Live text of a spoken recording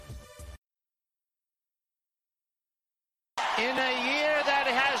In a year that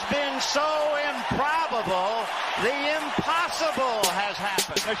has been so improbable, the impossible has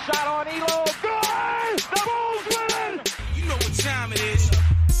happened. A shot on Elo. Good! The Bulls win! You know what time it is.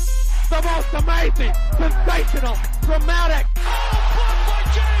 The most amazing, sensational, dramatic. Oh, blocked by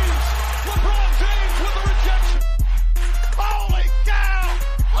James! LeBron James with the rejection. Holy cow!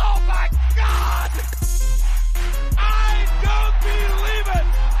 Oh my God! I don't believe it!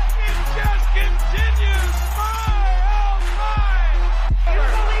 It just continues! My, oh my! You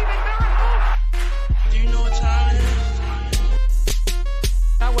believe in miracles? Do you know what time it is?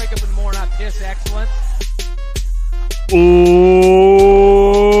 I wake up in the morning, I piss excellence.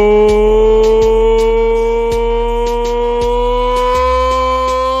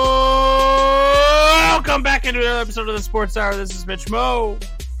 Welcome back into another episode of the Sports Hour. This is Mitch Moe.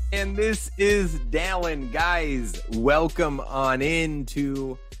 And this is Dallin. Guys, welcome on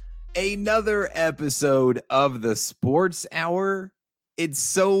into another episode of the Sports Hour. It's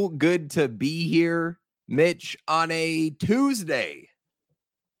so good to be here, Mitch, on a Tuesday.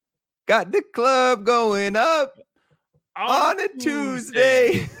 Got the club going up on a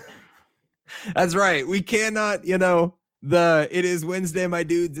Tuesday. That's right. We cannot, it is Wednesday, my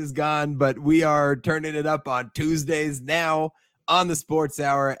dudes is gone, but we are turning it up on Tuesdays now on the Sports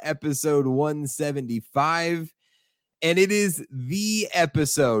Hour, episode 175. And it is the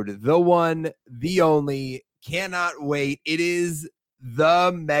episode, the one, the only, cannot wait. It is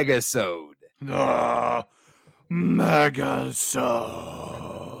the MEGASODE. The MEGASODE.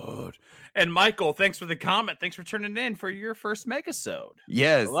 And Michael, thanks for the comment. Thanks for turning in for your first MEGASODE.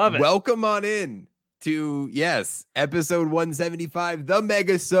 Yes. I love it. Welcome on in to, episode 175, the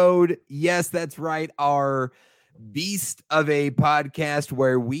MEGASODE. Yes, that's right. Our beast of a podcast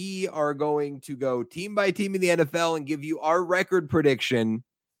where we are going to go team by team in the NFL and give you our record prediction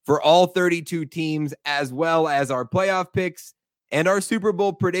for all 32 teams, as well as our playoff picks and our Super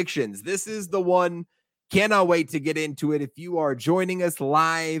Bowl predictions. This is the one. Cannot wait to get into it. If you are joining us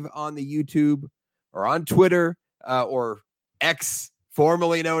live on the YouTube or on Twitter or X,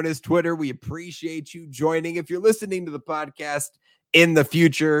 formerly known as Twitter, we appreciate you joining. If you're listening to the podcast in the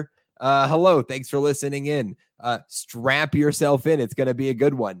future, hello, thanks for listening in. Strap yourself in. It's going to be a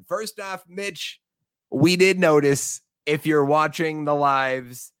good one. First off, Mitch, we did notice if you're watching the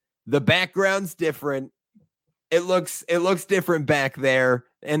lives, the background's different. It looks different back there.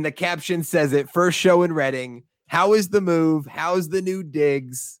 And the caption says it, first show in Reading. How is the move? How's the new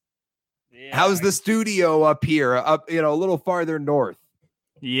digs? Yeah. How's the studio up here? Up, a little farther north.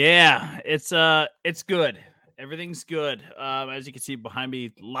 Yeah, it's good. Everything's good. As you can see behind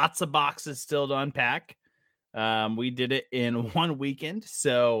me, lots of boxes still to unpack. We did it in one weekend,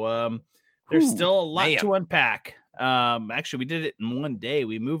 so there's still a lot to unpack. Actually, we did it in one day.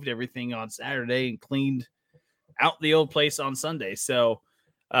 We moved everything on Saturday and cleaned out the old place on Sunday. So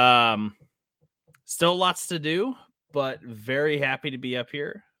still lots to do, but very happy to be up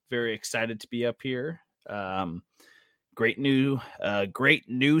here. Very excited to be up here. Great new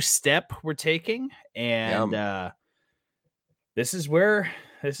step we're taking. And this is where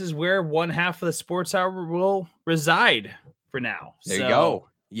one half of the Sports Hour will reside for now. There you go.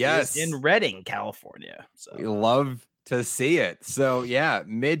 Yes. In Redding, California. So we love to see it. So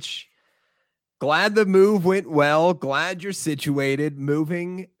Mitch, glad the move went well. Glad you're situated.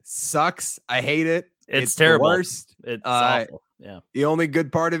 Moving sucks. I hate it. It's terrible. The worst. It's awful. Yeah. The only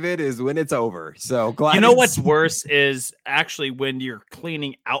good part of it is when it's over. So glad. You know what's worse is actually when you're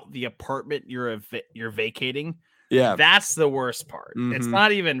cleaning out the apartment you're vacating. Yeah. That's the worst part. Mm-hmm. It's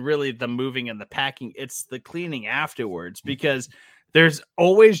not even really the moving and the packing. It's the cleaning afterwards, because there's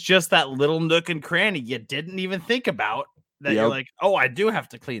always just that little nook and cranny you didn't even think about. That you're like, oh, I do have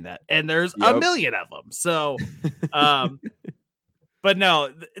to clean that. And there's a million of them. So, but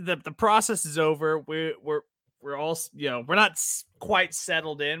no, the process is over. We're all, we're not quite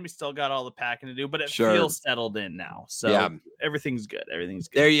settled in. We still got all the packing to do, but it feels settled in now. So everything's good. Everything's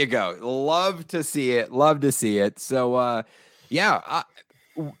good. There you go. Love to see it. So,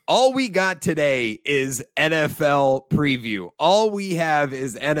 all we got today is NFL preview. All we have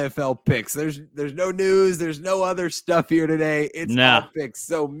is NFL picks. There's no news. There's no other stuff here today. It's all picks.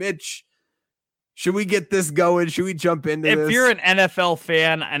 So, Mitch, should we get this going? Should we jump into this? If you're an NFL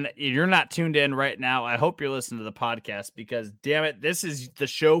fan and you're not tuned in right now, I hope you're listening to the podcast, because damn it, this is the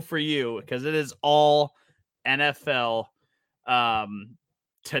show for you, because it is all NFL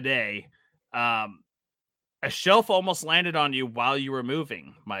today. A shelf almost landed on you while you were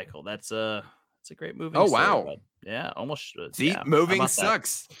moving, Michael. That's a great moving. Oh, story, wow. But yeah, almost. See, moving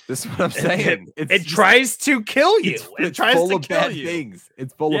sucks. That's what I'm saying. It tries to kill you. It tries to kill you.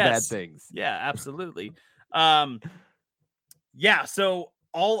 It's full of bad things. Yeah, absolutely. Yeah, so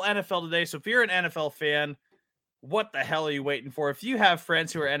all NFL today. So if you're an NFL fan, what the hell are you waiting for? If you have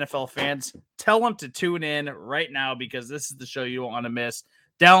friends who are NFL fans, tell them to tune in right now because this is the show you don't want to miss.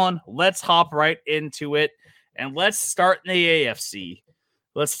 Dallin, let's hop right into it, and let's start in the AFC.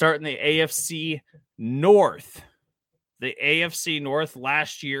 Let's start in the AFC North. The AFC North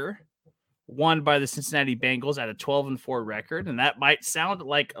last year won by the Cincinnati Bengals at a 12-4 record, and that might sound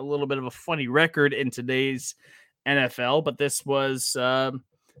like a little bit of a funny record in today's NFL, but this was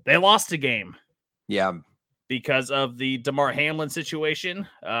they lost a game. Yeah. Because of the Damar Hamlin situation.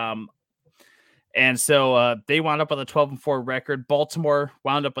 And so they wound up with a 12-4 record. Baltimore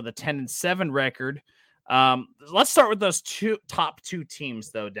wound up with a 10-7 record. Let's start with those top two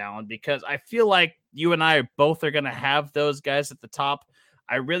teams, though, Dallin, because I feel like you and I both are going to have those guys at the top.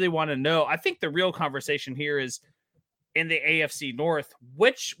 I really want to know. I think the real conversation here is in the AFC North,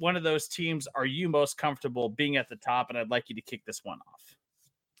 which one of those teams are you most comfortable being at the top? And I'd like you to kick this one off.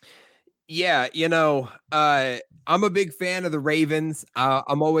 Yeah, I'm a big fan of the Ravens.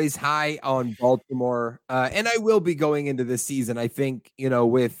 I'm always high on Baltimore, and I will be going into this season. I think,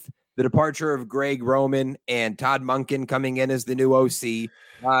 with the departure of Greg Roman and Todd Monken coming in as the new OC,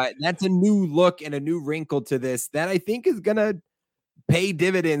 that's a new look and a new wrinkle to this that I think is going to pay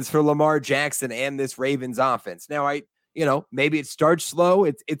dividends for Lamar Jackson and this Ravens offense. Now, maybe it starts slow.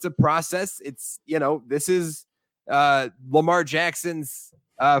 It's a process. This is Lamar Jackson's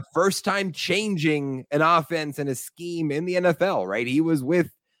first time changing an offense and a scheme in the NFL, right? He was with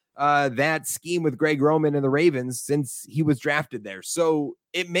that scheme with Greg Roman and the Ravens since he was drafted there. So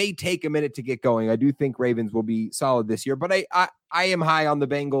it may take a minute to get going. I do think Ravens will be solid this year, but I am high on the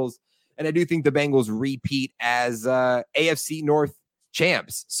Bengals, and I do think the Bengals repeat as AFC North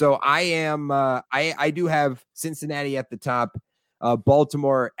champs. So I do have Cincinnati at the top,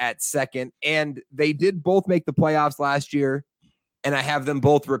 Baltimore at second, and they did both make the playoffs last year. And I have them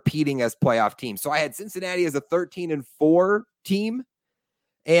both repeating as playoff teams. So I had Cincinnati as a 13-4 team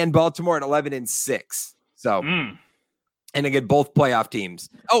and Baltimore at 11-6. So, and again, both playoff teams.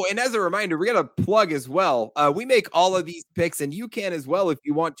 Oh, and as a reminder, we're going to plug as well. We make all of these picks, and you can as well if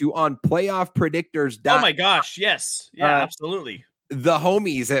you want to on playoffpredictors.com. Oh my gosh. Yes. Yeah, absolutely. The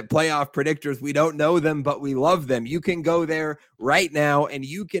homies at Playoff Predictors. We don't know them, but we love them. You can go there right now and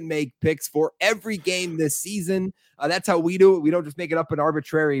you can make picks for every game this season. That's how we do it. We don't just make it up an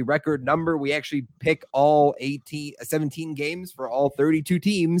arbitrary record number. We actually pick all 17 games for all 32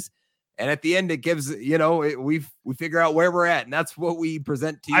 teams. And at the end, it gives, we figure out where we're at. And that's what we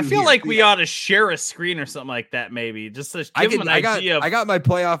present to you. I feel like we ought to share a screen or something like that, maybe. Just to give them an idea. I got my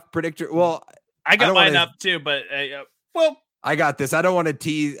Playoff Predictor. Well, I got mine up too, but I got this. I don't want to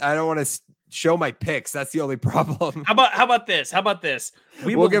tease. I don't want to show my picks. That's the only problem. How about this?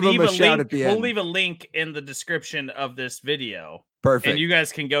 We'll give them a shout at the end. We'll leave a link in the description of this video. Perfect. And you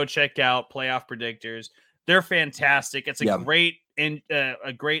guys can go check out Playoff Predictors. They're fantastic. It's a great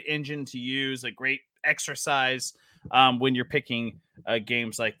engine to use, a great exercise when you're picking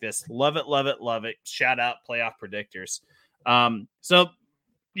games like this. Love it, love it, love it. Shout out Playoff Predictors. So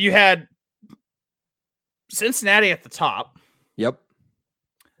you had Cincinnati at the top. Yep.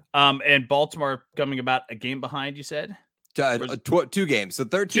 And Baltimore coming about a game behind, you said? 2 games. So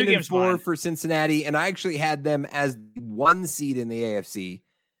 13-4 for Cincinnati. And I actually had them as 1 seed in the AFC.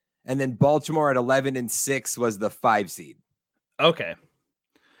 And then Baltimore at 11-6 was the 5 seed. Okay.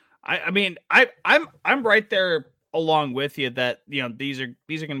 I'm right there along with you that, these are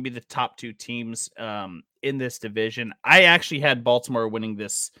going to be the top 2 teams in this division. I actually had Baltimore winning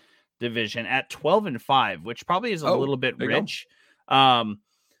this division at 12-5, which probably is a little bit rich. I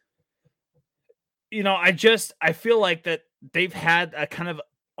feel like that they've had a kind of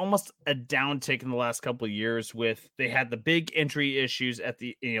almost a downtick in the last couple of years they had the big injury issues at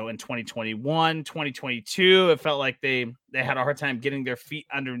the, in 2021, 2022. It felt like they had a hard time getting their feet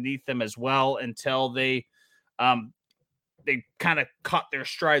underneath them as well until they kind of caught their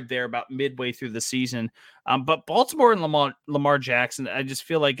stride there about midway through the season. But Baltimore and Lamar Jackson, I just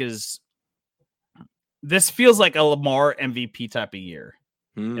feel like this feels like a Lamar MVP type of year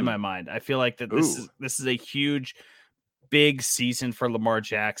in my mind. I feel like that this is a huge, big season for Lamar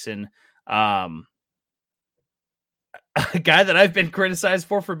Jackson. A guy that I've been criticized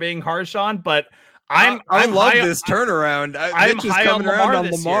for being harsh on, but I love this turnaround. I'm high on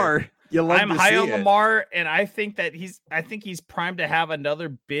Lamar. I'm high on Lamar, and I think he's primed to have another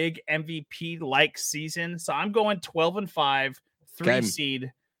big MVP like season. So I'm going 12-5, 3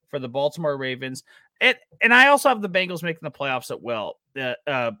 seed for the Baltimore Ravens. And I also have the Bengals making the playoffs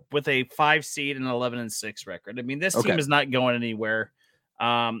with a 5 seed and an 11-6 record. I mean, this team is not going anywhere.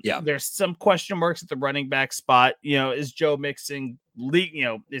 There's some question marks at the running back spot. Is Joe Mixon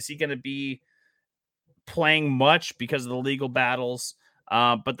is he going to be playing much because of the legal battles?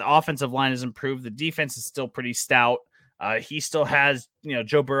 But the offensive line has improved. The defense is still pretty stout. He still has,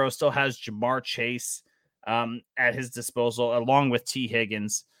 Joe Burrow still has Jamar Chase at his disposal, along with T.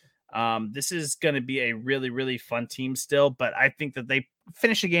 Higgins. This is going to be a really, really fun team still, but I think that they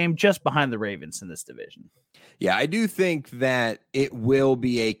finish a game just behind the Ravens in this division. Yeah, I do think that it will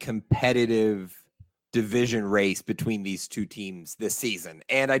be a competitive division race between these two teams this season.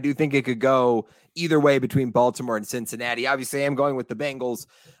 And I do think it could go either way between Baltimore and Cincinnati. Obviously, I'm going with the Bengals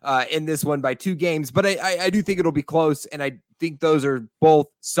in this one by 2 games, but I do think it'll be close. And I think those are both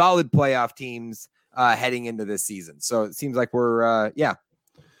solid playoff teams heading into this season. So it seems like we're,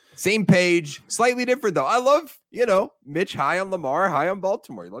 same page, slightly different though. I love, Mitch high on Lamar, high on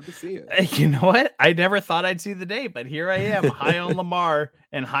Baltimore. You love to see it. You know what? I never thought I'd see the day, but here I am, high on Lamar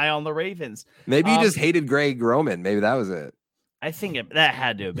and high on the Ravens. Maybe you just hated Greg Roman. Maybe that was it. I think that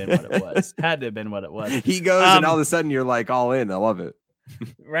had to have been what it was. Had to have been what it was. He goes and all of a sudden you're like all in. I love it.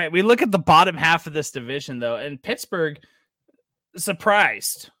 Right. We look at the bottom half of this division though, and Pittsburgh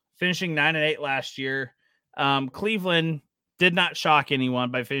surprised, finishing 9-8 last year. Cleveland did not shock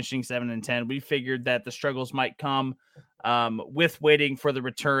anyone by finishing 7-10. We figured that the struggles might come with waiting for the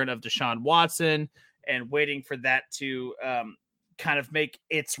return of Deshaun Watson and waiting for that to kind of make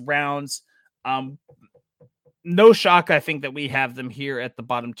its rounds. No shock, I think, that we have them here at the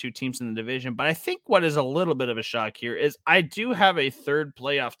bottom 2 teams in the division. But I think what is a little bit of a shock here is I do have a third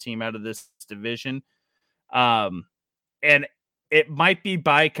playoff team out of this division. And it might be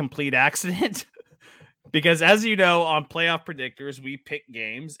by complete accident. Because as you know, on playoff predictors, we pick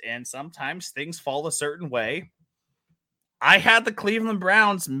games and sometimes things fall a certain way. I had the Cleveland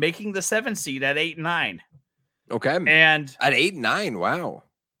Browns making the 7 seed at 8-9. Okay. And at 8-9, wow.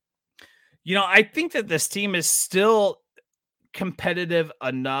 I think that this team is still competitive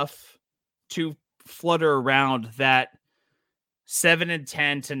enough to flutter around that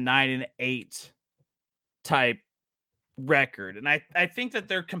 7-10 to 9-8 type record. And I think that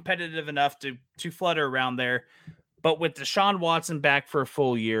they're competitive enough to flutter around there. But with Deshaun Watson back for a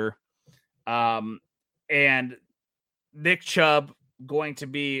full year, and Nick Chubb going to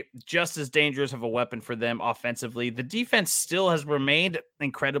be just as dangerous of a weapon for them offensively, the defense still has remained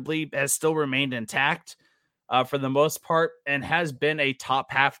intact for the most part, and has been a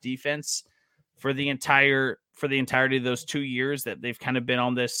top half defense for the entirety of those 2 years that they've kind of been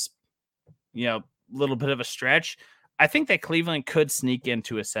on this, little bit of a stretch. I think that Cleveland could sneak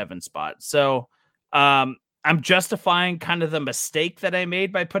into a 7 spot. So I'm justifying kind of the mistake that I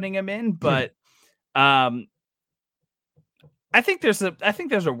made by putting him in, but I think there's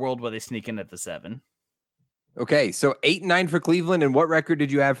a world where they sneak in at the 7. Okay, so 8-9 for Cleveland, and what record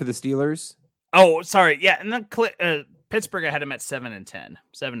did you have for the Steelers? Oh, sorry, yeah, and then Pittsburgh, I had him at 7-10.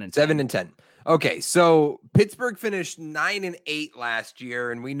 7-10. Okay, so Pittsburgh finished 9-8 last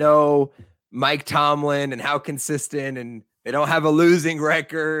year, and we know Mike Tomlin and how consistent, and they don't have a losing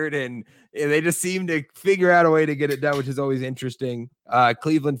record, and they just seem to figure out a way to get it done, which is always interesting.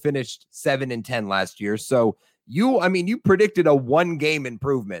 Cleveland finished 7-10 last year. So you predicted a 1-game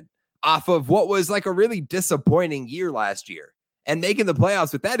improvement off of what was like a really disappointing year last year, and making the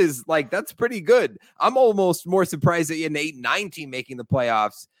playoffs with that is that's pretty good. I'm almost more surprised that you had an 8-9 team making the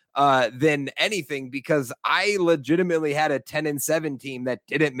playoffs than anything, because I legitimately had a 10-7 team that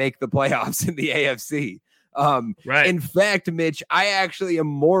didn't make the playoffs in the AFC. Right. In fact, Mitch, I actually am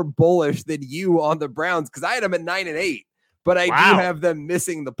more bullish than you on the Browns, because I had them at 9-8, but I do have them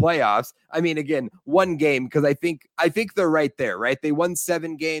missing the playoffs. I mean, again, 1 game, because I think they're right there, right? They won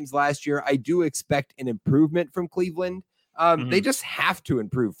 7 games last year. I do expect an improvement from Cleveland. They just have to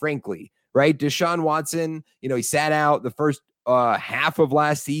improve, frankly, right? Deshaun Watson, he sat out the first half of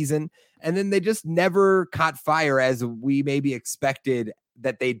last season, and then they just never caught fire as we maybe expected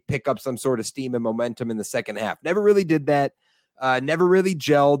that they'd pick up some sort of steam and momentum in the second half. Never really did that. Never really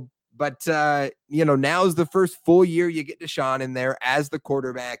gelled. But now's the first full year you get Deshaun in there as the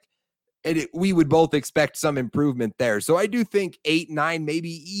quarterback, and we would both expect some improvement there. So I do think 8-9,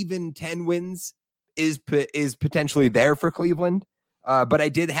 maybe even 10 wins is potentially there for Cleveland. But I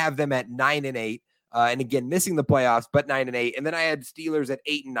did have them at 9-8. And again, missing the playoffs, but 9-8. And then I had Steelers at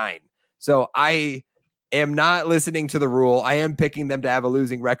 8-9. So I am not listening to the rule. I am picking them to have a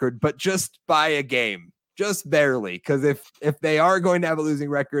losing record, but just by a game, just barely. Because if they are going to have a losing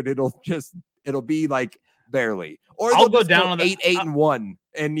record, it'll be like barely. Or I'll go down on 8-1,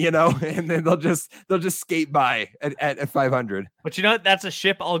 and and then they'll just skate by at 500. But that's a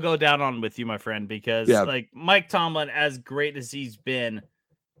ship I'll go down on with you, my friend, because like Mike Tomlin, as great as he's been,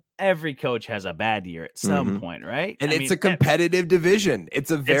 every coach has a bad year at some point, right? And it's a competitive division.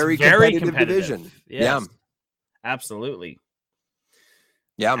 It's a very competitive division. Yes. Yeah, absolutely.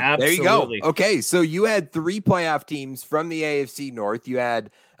 Yeah, absolutely. There you go. Okay, so you had 3 playoff teams from the AFC North. You had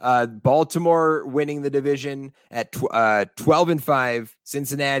Baltimore winning the division at 12-5,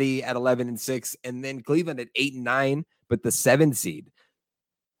 Cincinnati at 11-6, and then Cleveland at 8-9, but the 7 seed.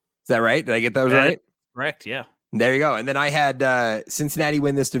 Is that right? Did I get those right? Correct. Yeah. There you go. And then I had Cincinnati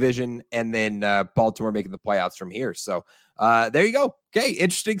win this division, and then Baltimore making the playoffs from here. So there you go. Okay,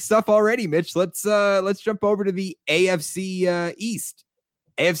 interesting stuff already, Mitch. Let's jump over to the AFC East.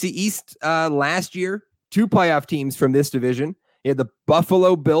 AFC East last year, 2 playoff teams from this division. You had the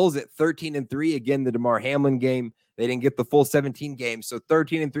Buffalo Bills at 13-3. Again, the DeMar Hamlin game. They didn't get the full 17 games. So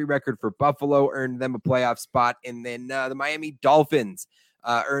 13-3 record for Buffalo earned them a playoff spot. And then the Miami Dolphins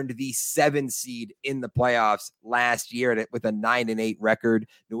earned the 7 seed in the playoffs last year with a 9-8 record.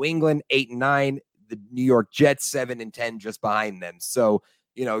 New England 8-9. The New York Jets 7-10 just behind them. So,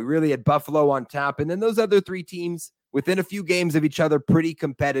 really had Buffalo on top. And then those other 3 teams within a few games of each other, pretty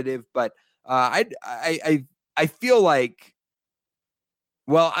competitive. But I feel like,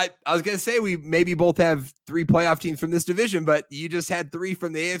 well, I was going to say we maybe both have 3 playoff teams from this division, but you just had 3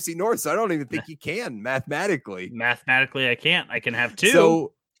 from the AFC North. So I don't even think you can mathematically. Mathematically, I can't. I can have 2.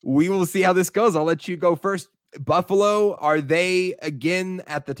 So we will see how this goes. I'll let you go first. Buffalo, are they again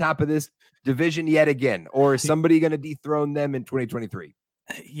at the top of this division yet again? Or is somebody going to dethrone them in 2023?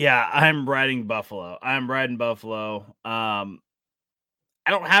 Yeah, I'm riding Buffalo. I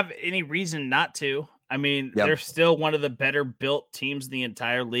don't have any reason not to. I mean, They're still one of the better built teams in the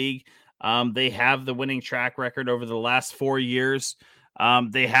entire league. They have the winning track record over the last 4 years.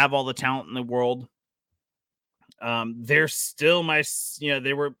 They have all the talent in the world. They're still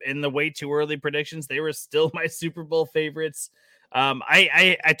they were in the way too early predictions. They were still my Super Bowl favorites.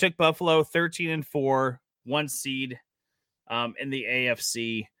 I took Buffalo 13-4, 1 seed. In the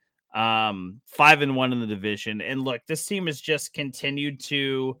AFC, 5-1 in the division. And look, this team has just continued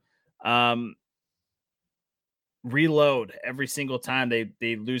to reload every single time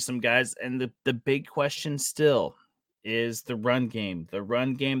they lose some guys. And the big question still is the run game.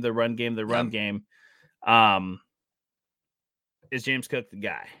 Is James Cook the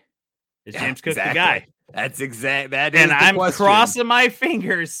guy? Is James Cook the guy? That's exact. That is the I'm question. Crossing my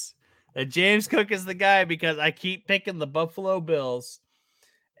fingers that James Cook is the guy, because I keep picking the Buffalo Bills,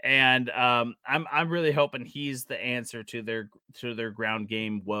 and I'm really hoping he's the answer to their ground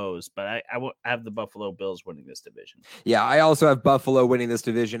game woes. But I have the Buffalo Bills winning this division. Yeah, I also have Buffalo winning this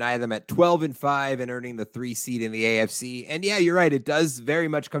division. I have them at 12-5 and earning the 3 seed in the AFC. And yeah, you're right. It does very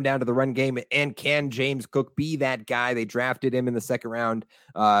much come down to the run game. And can James Cook be that guy? They drafted him in the second round.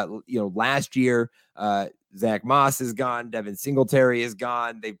 Last year. Zach Moss is gone. Devin Singletary is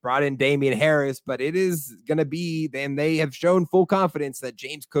gone. They brought in Damian Harris, but it is going to be, and they have shown full confidence that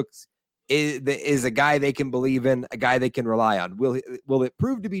James Cook is a guy they can believe in, a guy they can rely on. Will it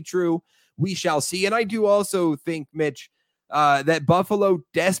prove to be true? We shall see. And I do also think, Mitch, that Buffalo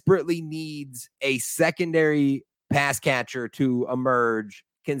desperately needs a secondary pass catcher to emerge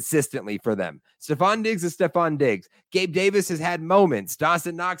consistently for them. Stephon Diggs is Stephon Diggs. Gabe Davis has had moments.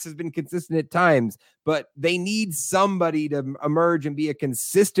 Dawson Knox has been consistent at times, but they need somebody to emerge and be a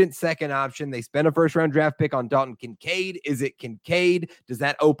consistent second option. They spent a first-round draft pick on Dalton Kincaid. Is it Kincaid? Does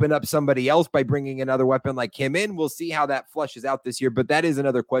that open up somebody else by bringing another weapon like him in? We'll see how that flushes out this year, but that is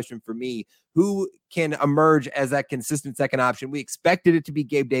another question for me. Who can emerge as that consistent second option? We expected it to be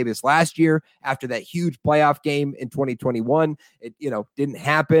Gabe Davis last year after that huge playoff game in 2021. It, didn't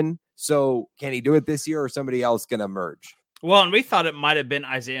happen. So can he do it this year, or somebody else going to emerge? Well, and we thought it might have been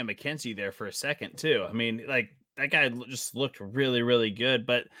Isaiah McKenzie there for a second too. I mean, like, that guy just looked really, really good.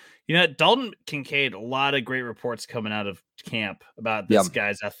 But, Dalton Kincaid, a lot of great reports coming out of camp about this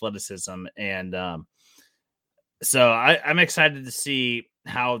guy's athleticism. And so I'm excited to see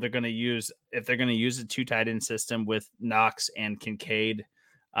how they're going to use a 2 tight end system with Knox and Kincaid,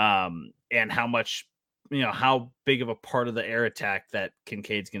 and how much, how big of a part of the air attack that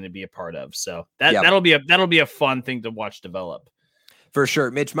Kincaid's going to be a part of. So that'll be a fun thing to watch develop. For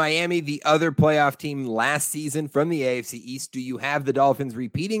sure. Mitch, Miami, the other playoff team last season from the AFC East. Do you have the Dolphins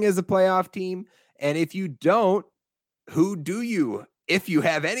repeating as a playoff team? And if you don't, who do you, if you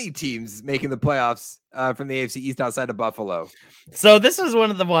have any teams making the playoffs from the AFC East outside of Buffalo? So this is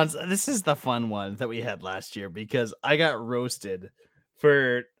the fun one that we had last year, because I got roasted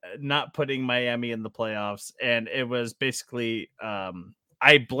for not putting Miami in the playoffs. And it was basically,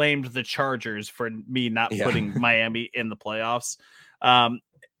 I blamed the Chargers for me not putting Miami in the playoffs. And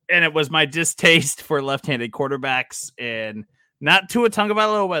it was my distaste for left-handed quarterbacks and Not Tua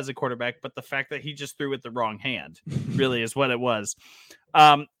Tagovailoa as a quarterback, but the fact that he just threw with the wrong hand really is what it was.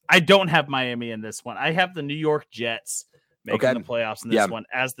 I don't have Miami in this one. I have the New York Jets making the playoffs in this one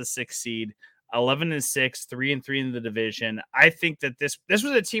as the 6th seed, 11-6, 3-3 in the division. I think that this was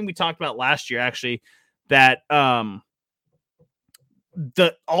a team we talked about last year, actually, that all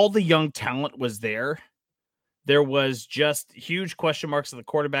the young talent was there. There was just huge question marks at the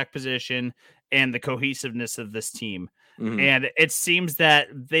quarterback position and the cohesiveness of this team. Mm-hmm. And it seems that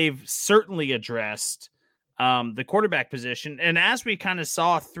they've certainly addressed the quarterback position. And as we kind of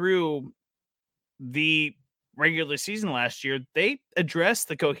saw through the regular season last year, they addressed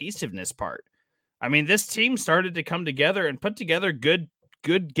the cohesiveness part. I mean, this team started to come together and put together good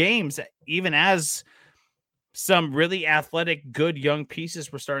games, even as some really athletic, good young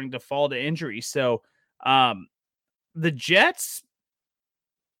pieces were starting to fall to injury. So the Jets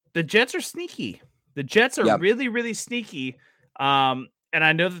are sneaky. The Jets are really, really sneaky. And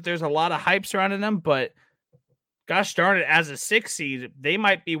I know that there's a lot of hype surrounding them, but gosh darn it, as a 6th seed, they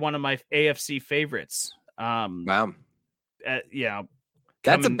might be one of my AFC favorites. Wow.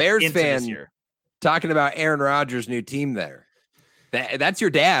 That's a Bears fan talking about Aaron Rodgers' new team there. That's your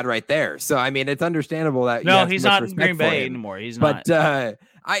dad right there. So, I mean, it's understandable that he's not in Green Bay anymore. He's not. But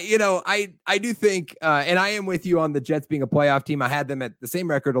I do think, and I am with you on the Jets being a playoff team. I had them at the same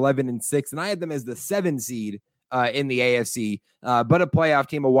record, 11-6, and I had them as the 7 seed in the AFC, but a playoff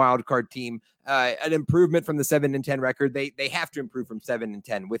team, a wild card team, an improvement from the 7-10 record. They have to improve from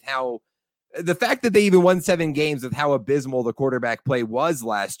 7-10 with how the fact that they even won 7 games with how abysmal the quarterback play was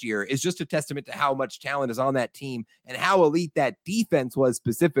last year is just a testament to how much talent is on that team and how elite that defense was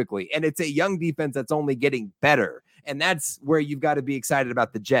specifically. And it's a young defense that's only getting better. And that's where you've got to be excited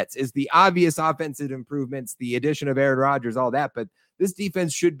about the Jets is the obvious offensive improvements, the addition of Aaron Rodgers, all that. But this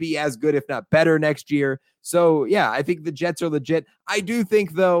defense should be as good, if not better next year. So yeah, I think the Jets are legit. I do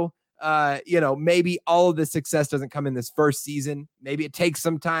think though, maybe all of the success doesn't come in this first season. Maybe it takes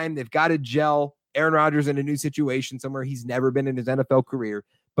some time. They've got to gel Aaron Rodgers in a new situation somewhere he's never been in his NFL career.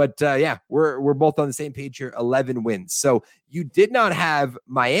 But we're both on the same page here, 11 wins. So you did not have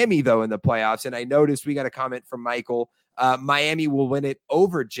Miami, though, in the playoffs. And I noticed we got a comment from Michael. Miami will win it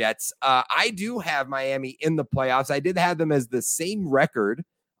over Jets. I do have Miami in the playoffs. I did have them as the same record,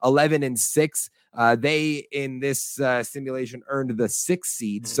 11-6. They, in this simulation, earned the 6th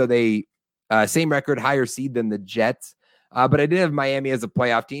seed. So they same record, higher seed than the Jets. But I did have Miami as a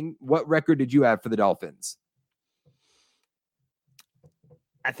playoff team. What record did you have for the Dolphins?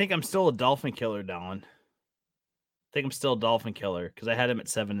 I think I'm still a Dolphin killer, Don. I think I'm still a Dolphin killer because I had him at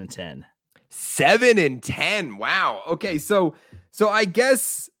 7-10. 7-10. Wow. Okay. So I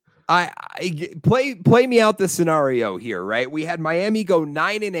guess I play me out the scenario here, right? We had Miami go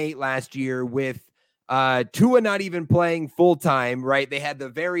 9-8 last year with Tua not even playing full time, right? They had the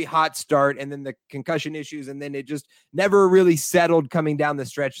very hot start and then the concussion issues, and then it just never really settled coming down the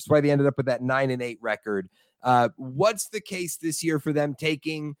stretch. That's why they ended up with that 9-8 record. What's the case this year for them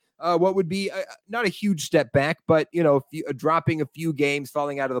taking what would be not a huge step back, but dropping a few games,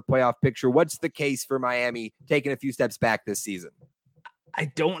 falling out of the playoff picture? What's the case for Miami taking a few steps back this season? I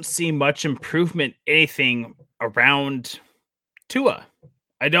don't see much improvement, anything around Tua.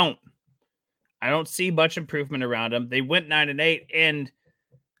 I don't see much improvement around him. They went 9-8, and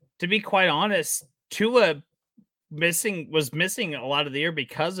to be quite honest, Tua was missing a lot of the year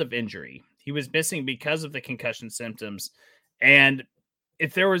because of injury. He was missing because of the concussion symptoms. And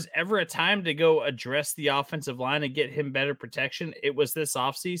if there was ever a time to go address the offensive line and get him better protection, it was this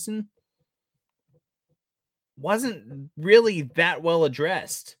offseason. Wasn't really that well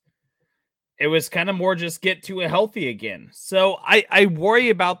addressed. It was kind of more just get Tua healthy again. So I worry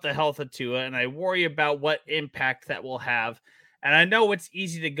about the health of Tua, and I worry about what impact that will have. And I know it's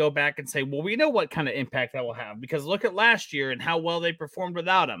easy to go back and say, well, we know what kind of impact that will have because look at last year and how well they performed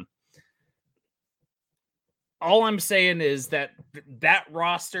without him. All I'm saying is that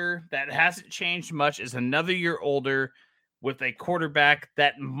roster that hasn't changed much is another year older with a quarterback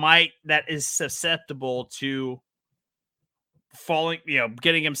that is susceptible to falling,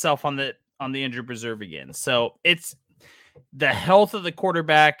 getting himself on the injured reserve again. So it's the health of the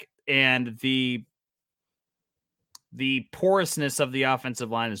quarterback and the porousness of the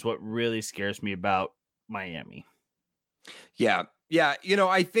offensive line is what really scares me about Miami. Yeah. Yeah,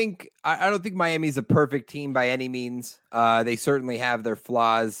 I don't think Miami's a perfect team by any means. They certainly have their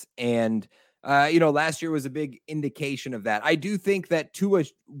flaws, and last year was a big indication of that. I do think that Tua,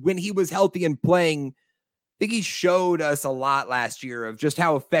 when he was healthy and playing, I think he showed us a lot last year of just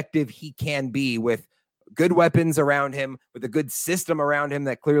how effective he can be with good weapons around him, with a good system around him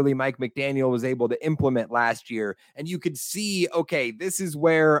that clearly Mike McDaniel was able to implement last year. And you could see, okay, this is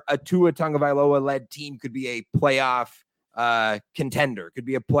where a Tua Tagovailoa-led team could be a playoff contender, could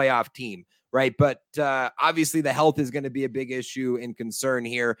be a playoff team. Right. But obviously the health is going to be a big issue and concern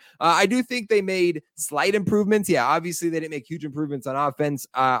here. I do think they made slight improvements. Yeah, obviously they didn't make huge improvements on offense.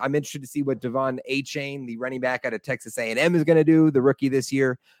 I'm interested to see what Devon Achane, the running back out of Texas A&M, is going to do, the rookie this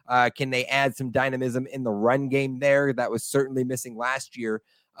year. Can they add some dynamism in the run game there? That was certainly missing last year.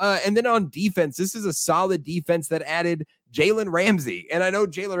 And then on defense, this is a solid defense that added Jalen Ramsey. And I know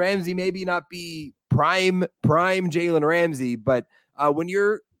Jalen Ramsey maybe not be prime Jalen Ramsey, but when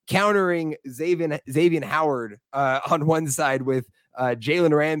you're countering Xavier Howard on one side with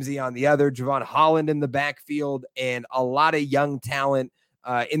Jalen Ramsey on the other, Javon Holland in the backfield, and a lot of young talent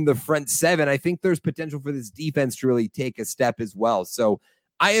in the front seven, I think there's potential for this defense to really take a step as well. So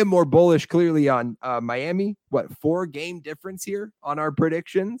I am more bullish clearly on Miami. 4-game difference here on our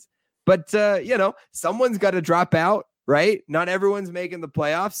predictions? But, someone's got to drop out, right? Not everyone's making the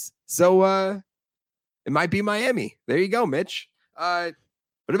playoffs. So it might be Miami. There you go, Mitch.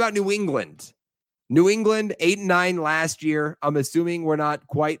 What about New England? New England 8-9 last year. I'm assuming we're not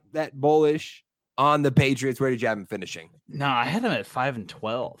quite that bullish on the Patriots. Where did you have them finishing? No, I had them at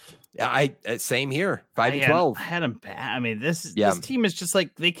 5-12. Yeah, same here. 5-12. I had them bad. I mean, this team is just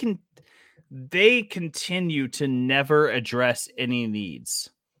like they continue to never address any needs.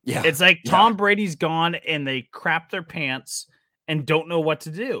 Yeah, it's like Tom Brady's gone and they crap their pants and don't know what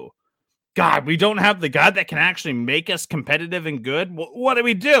to do. God, we don't have the guy that can actually make us competitive and good. What do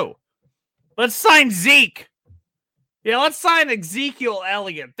we do? Let's sign Zeke. Yeah, let's sign Ezekiel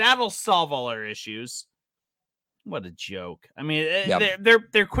Elliott. That'll solve all our issues. What a joke. I mean,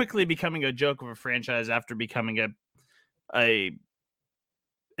 they're quickly becoming a joke of a franchise after becoming a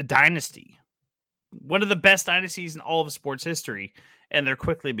dynasty. One of the best dynasties in all of sports history. And they're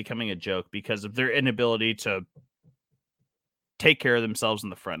quickly becoming a joke because of their inability to take care of themselves in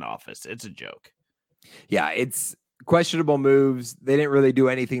the front office. It's a joke. Yeah, it's questionable moves. They didn't really do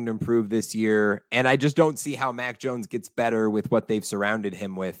anything to improve this year. And I just don't see how Mac Jones gets better with what they've surrounded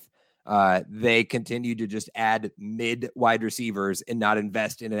him with. They continue to just add mid wide receivers and not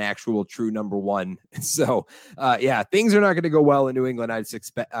invest in an actual true number one. So, things are not going to go well in New England, I'd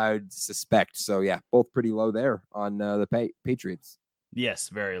suspect. So, yeah, both pretty low there on the Patriots. Yes,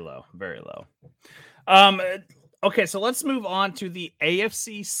 very low, very low. Okay, so let's move on to the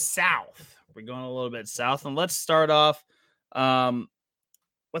AFC South. We're going a little bit south, and let's start off with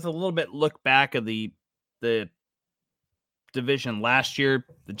a little bit look back of the division last year.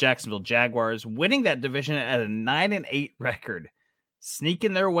 The Jacksonville Jaguars winning that division at a 9-8 record,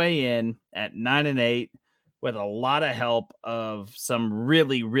 sneaking their way in at 9-8 with a lot of help of some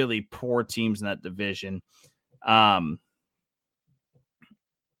really, really poor teams in that division.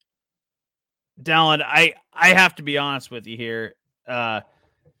 Dallin, I have to be honest with you here.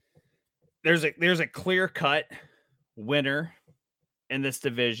 There's a clear-cut winner in this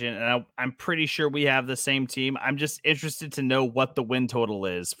division, and I'm pretty sure we have the same team. I'm just interested to know what the win total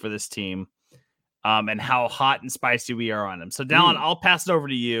is for this team, and how hot and spicy we are on them. So, Dallin, I'll pass it over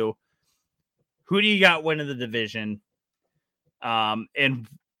to you. Who do you got winning the division? And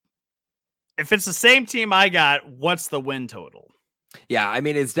if it's the same team I got, what's the win total? Yeah, I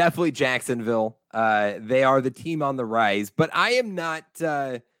mean, it's definitely Jacksonville. They are the team on the rise, but I am not,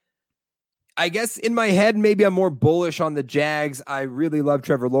 I guess in my head, maybe I'm more bullish on the Jags. I really love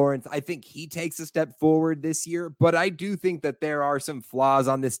Trevor Lawrence. I think he takes a step forward this year, but I do think that there are some flaws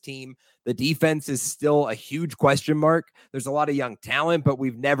on this team. The defense is still a huge question mark. There's a lot of young talent, but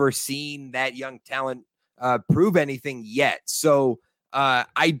we've never seen that young talent prove anything yet. So,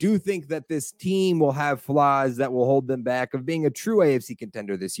 I do think that this team will have flaws that will hold them back of being a true AFC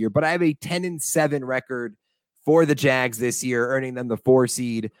contender this year. But I have a 10-7 record for the Jags this year, earning them the 4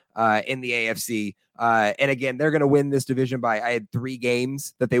 seed in the AFC. And again, they're going to win this division I had 3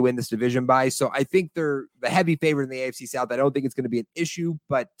 games that they win this division by. So I think they're the heavy favorite in the AFC South. I don't think it's going to be an issue,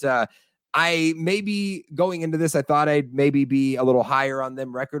 but I maybe going into this, I thought I'd maybe be a little higher on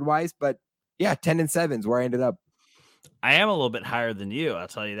them record wise, but yeah, 10-7 is where I ended up. I am a little bit higher than you. I'll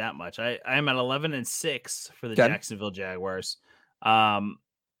tell you that much. I am at 11-6 for the Jacksonville Jaguars.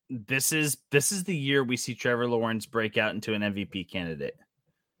 This is the year we see Trevor Lawrence break out into an MVP candidate.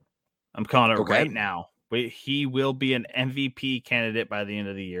 I'm calling it right now. He will be an MVP candidate by the end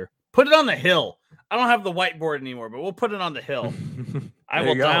of the year. Put it on the hill. I don't have the whiteboard anymore, but we'll put it on the hill. I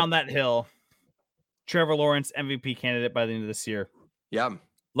will die on that hill. Trevor Lawrence MVP candidate by the end of this year. Yeah.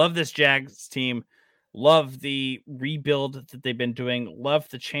 Love this Jags team. Love the rebuild that they've been doing. Love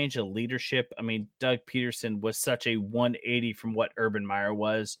the change of leadership. I mean, Doug Peterson was such a 180 from what Urban Meyer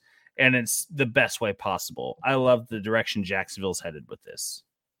was, and it's the best way possible. I love the direction Jacksonville's headed with this.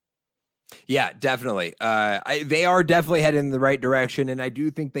 Yeah, definitely. They are definitely headed in the right direction, and I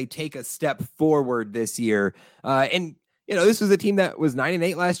do think they take a step forward this year. And this was a team that was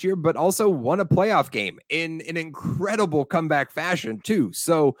 9-8 last year, but also won a playoff game in an incredible comeback fashion too.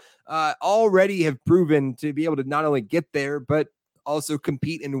 So already have proven to be able to not only get there, but also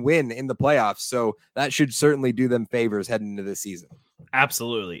compete and win in the playoffs. So that should certainly do them favors heading into this season.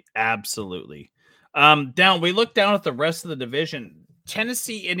 Absolutely. We look down at the rest of the division.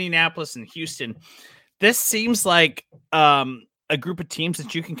 Tennessee, Indianapolis, and Houston. This seems like a group of teams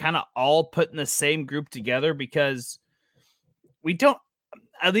that you can kind of all put in the same group together, because we don't,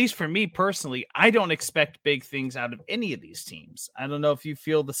 at least for me personally, I don't expect big things out of any of these teams. I don't know if you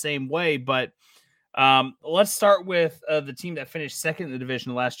feel the same way, but let's start with the team that finished second in the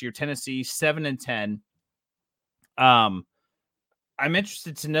division last year, Tennessee, 7-10. I'm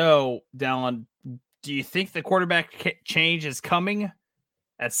interested to know, Dallin, do you think the quarterback change is coming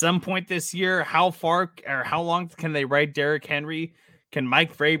at some point this year? How far or how long can they ride Derrick Henry? Can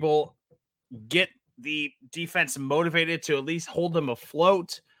Mike Vrabel get the defense motivated to at least hold them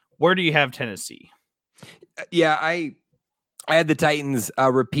afloat? Where do you have Tennessee? Yeah, I had the Titans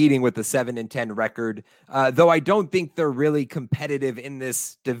repeating with the 7-10 record, though I don't think they're really competitive in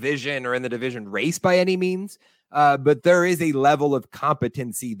this division or in the division race by any means. But there is a level of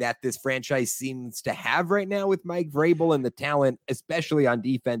competency that this franchise seems to have right now with Mike Vrabel and the talent, especially on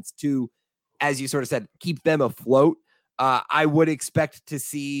defense, to, as you sort of said, keep them afloat. I would expect to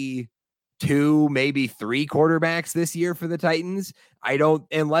see 2, maybe 3 quarterbacks this year for the Titans.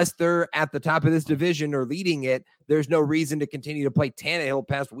 Unless they're at the top of this division or leading it, there's no reason to continue to play Tannehill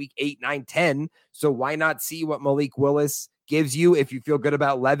past week 8, 9, 10. So why not see what Malik Willis gives you? If you feel good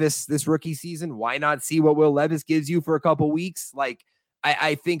about Levis this rookie season, why not see what Will Levis gives you for a couple weeks? Like,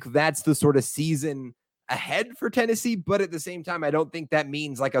 I think that's the sort of season ahead for Tennessee, but at the same time, I don't think that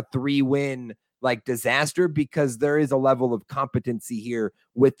means like a 3-win like disaster, because there is a level of competency here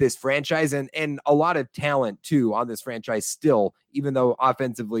with this franchise and a lot of talent too on this franchise still, even though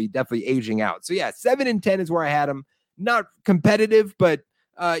offensively definitely aging out. So yeah, 7-10 is where I had them. Not competitive, but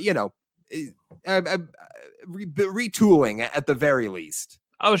retooling at the very least.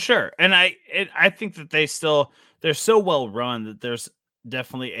 Oh, sure. And I think that they're so well run that there's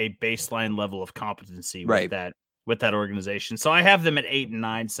definitely a baseline level of competency with that organization. So I have them at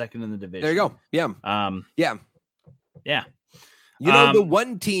 8-9, second in the division. There you go. Yeah. Yeah. The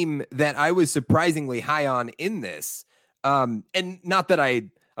one team that I was surprisingly high on in this, and not that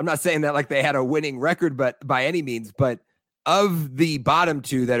I'm not saying that like they had a winning record, but by any means, but of the bottom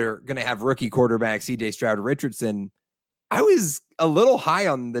 2 that are going to have rookie quarterbacks, CJ Stroud, Richardson, I was a little high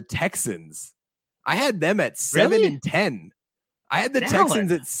on the Texans. I had them at 7-10. I had the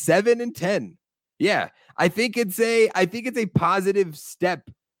Texans at 7-10. Yeah. I think it's a positive step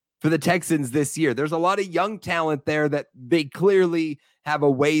for the Texans this year. There's a lot of young talent there that they clearly have a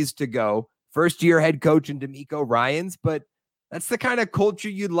ways to go. First year head coach in DeMeco Ryans, but that's the kind of culture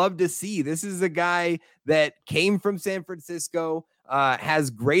you'd love to see. This is a guy that came from San Francisco, has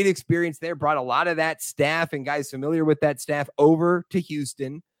great experience there, brought a lot of that staff and guys familiar with that staff over to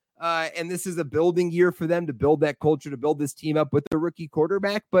Houston. And this is a building year for them to build that culture, to build this team up with the rookie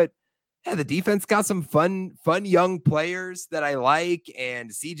quarterback. But yeah, the defense got some fun young players that I like, and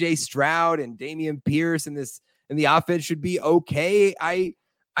CJ Stroud and Damian Pierce and the offense should be okay.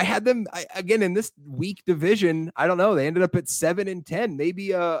 I had them again in this weak division. I don't know. They ended up at 7-10,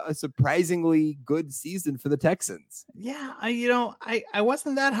 maybe a surprisingly good season for the Texans. Yeah. I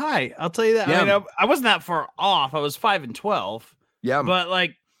wasn't that high. I'll tell you that. Yeah. I mean, I wasn't that far off. I was 5-12. Yeah. But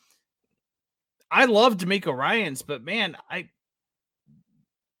like, I love DeMeco Ryans, but man,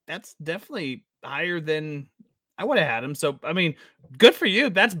 that's definitely higher than I would have had him. So, I mean, good for you.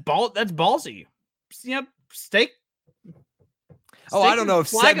 That's ballsy. Yep. I don't know if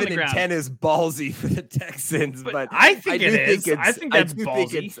 7-10 is ballsy for the Texans, but I think it is. I think that's ballsy. I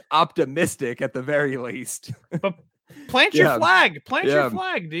think it's optimistic at the very least. But plant your flag. Plant your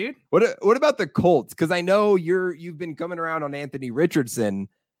flag, dude. What about the Colts? Because I know you've been coming around on Anthony Richardson.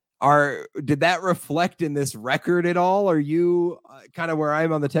 Did that reflect in this record at all? Are you kind of where I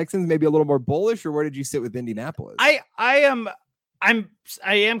am on the Texans, maybe a little more bullish, or where did you sit with Indianapolis? I am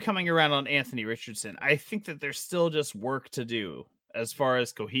coming around on Anthony Richardson. I think that there's still just work to do as far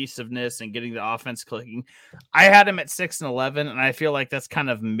as cohesiveness and getting the offense clicking. I had him at 6-11, and I feel like that's kind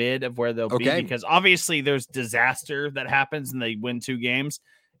of mid of where they'll be, because obviously there's disaster that happens and they win 2 games.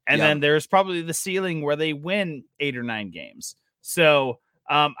 And then there's probably the ceiling where they win 8 or 9 games. So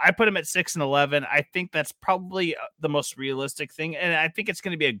I put them at 6-11. I think that's probably the most realistic thing. And I think it's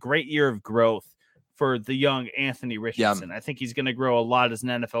going to be a great year of growth for the young Anthony Richardson. I think he's going to grow a lot as an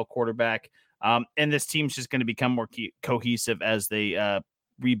NFL quarterback. And this team's just going to become more cohesive as they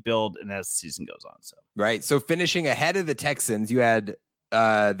rebuild and as the season goes on. So right. So finishing ahead of the Texans, you had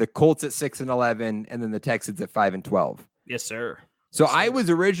the Colts at 6-11, and then the Texans at 5-12. Yes, sir. So I was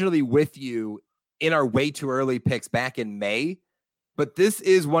originally with you in our way too early picks back in May, but this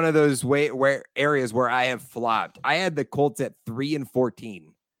is one of those areas where I have flopped. I had the Colts at 3-14.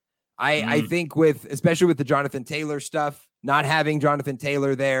 I think especially with the Jonathan Taylor stuff, not having Jonathan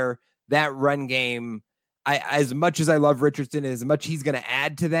Taylor there, that run game, as much as I love Richardson, as much he's going to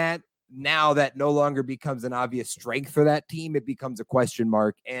add to that, now that no longer becomes an obvious strength for that team, it becomes a question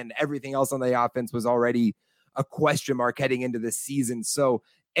mark, and everything else on the offense was already a question mark heading into this season. So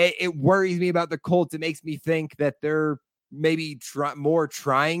it worries me about the Colts. It makes me think that they're maybe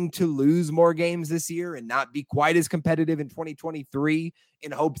trying to lose more games this year and not be quite as competitive in 2023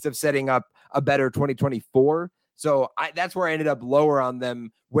 in hopes of setting up a better 2024. So that's where I ended up lower on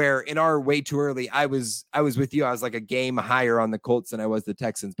them, where in our way too early, I was with you. I was like a game higher on the Colts than I was the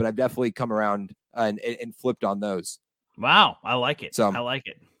Texans, but I've definitely come around and flipped on those. Wow. I like it. So I like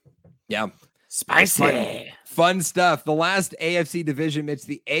it. Yeah. Spicy. Fun stuff. The last AFC division, Mitch,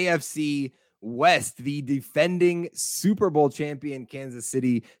 the AFC West, the defending Super Bowl champion Kansas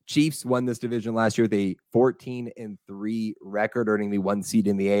City Chiefs won this division last year with a 14-3 record, earning the 1 seed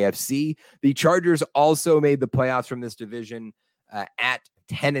in the AFC. The Chargers also made the playoffs from this division at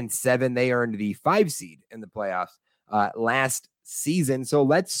 10-7. They earned the 5 seed in the playoffs last season. So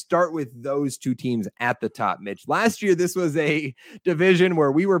let's start with those two teams at the top, Mitch. Last year, this was a division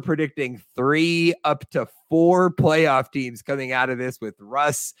where we were predicting 3 up to 4 playoff teams coming out of this, with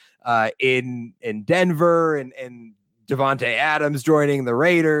Russ in Denver and Devontae Adams joining the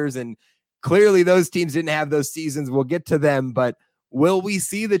Raiders. And clearly those teams didn't have those seasons. We'll get to them, but will we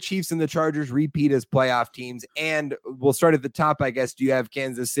see the Chiefs and the Chargers repeat as playoff teams? And we'll start at the top, I guess. Do you have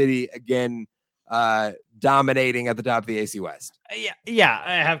Kansas City again dominating at the top of the AC West? Yeah,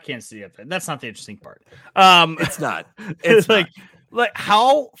 I have Kansas City up there. That's not the interesting part. It's not. It's like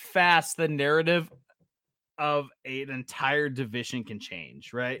how fast the narrative of an entire division can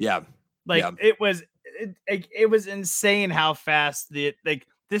change, right? Yeah. It was insane how fast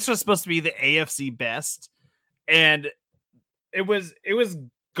this was supposed to be the AFC best, and it was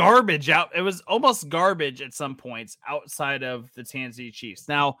garbage out. It was almost garbage at some points outside of the Kansas City Chiefs.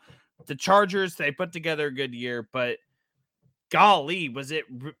 Now, the Chargers, they put together a good year, but golly,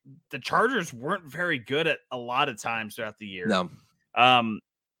 the Chargers weren't very good at a lot of times throughout the year. No.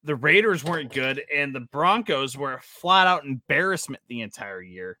 The Raiders weren't good, and the Broncos were a flat out embarrassment the entire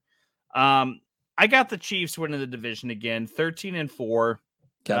year. I got the Chiefs winning the division again, 13-4,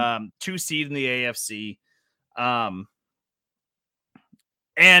 2 seed in the AFC.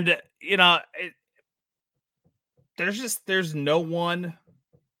 And there's no one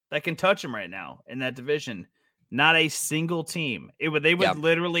that can touch them right now in that division. Not a single team. They would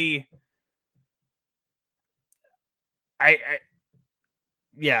literally. I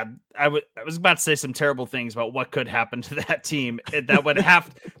was about to say some terrible things about what could happen to that team that would have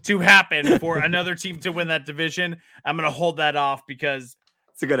to happen for another team to win that division. I'm going to hold that off because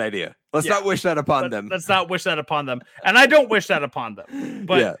it's a good idea. Let's not wish that upon them. Let's not wish that upon them. And I don't wish that upon them,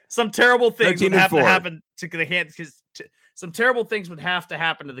 but some terrible things would have to happen to the hands. Some terrible things would have to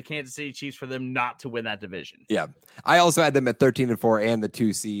happen to the Kansas City Chiefs for them not to win that division. Yeah. I also had them at 13-4 and the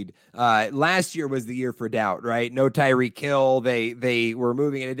 2 seed. Last year was the year for doubt, right? No Tyreek Hill. They were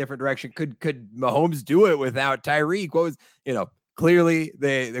moving in a different direction. Could Mahomes do it without Tyreek? What was, clearly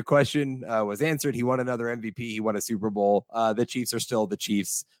the question was answered. He won another MVP. He won a Super Bowl. The Chiefs are still the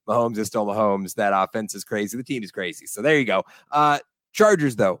Chiefs. Mahomes is still Mahomes. That offense is crazy. The team is crazy. So there you go.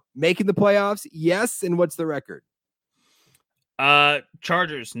 Chargers, though, making the playoffs. Yes. And what's the record?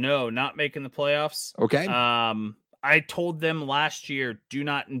 Chargers, no, not making the playoffs. Okay. I told them last year, do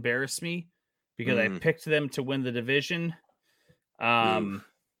not embarrass me, because I picked them to win the division. They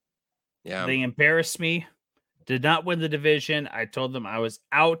embarrassed me, did not win the division. I told them I was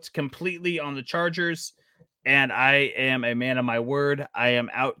out completely on the Chargers, and I am a man of my word. I am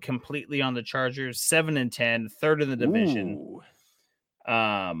out completely on the Chargers, 7-10, third in the division.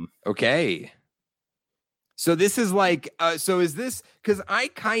 Okay. So this is like, is this, because I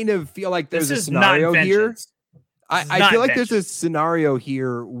kind of feel like there's a scenario here. I feel like there's a scenario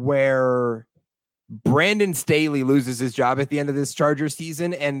here where Brandon Staley loses his job at the end of this Chargers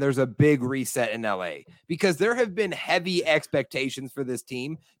season, and there's a big reset in LA because there have been heavy expectations for this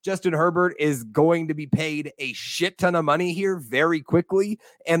team. Justin Herbert is going to be paid a shit ton of money here very quickly,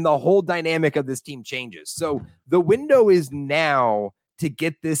 and the whole dynamic of this team changes. So the window is now to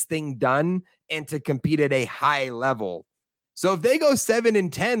get this thing done and to compete at a high level. So if they go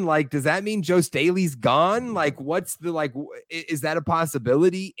 7-10, like, does that mean Joe Staley's gone? Like, what's the, like, is that a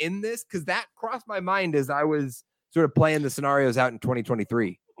possibility in this? Because that crossed my mind as I was sort of playing the scenarios out in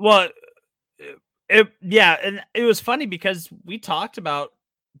 2023. Well, yeah. And it was funny because we talked about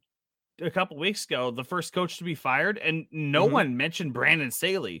a couple weeks ago, the first coach to be fired, and no one mentioned Brandon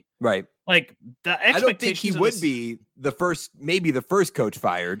Staley. Right. Like the expectations. I don't think he would be the first, maybe the first coach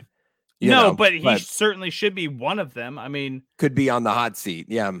fired. But he certainly should be one of them. I mean, could be on the hot seat.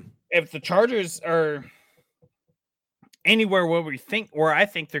 Yeah. If the Chargers are anywhere where I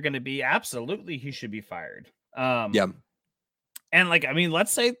think they're going to be, absolutely he should be fired. Yeah. And like, I mean,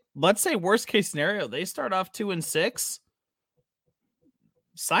 let's say worst case scenario, they start off 2-6.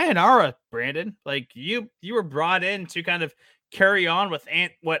 Sayonara, Brandon. Like you were brought in to kind of carry on with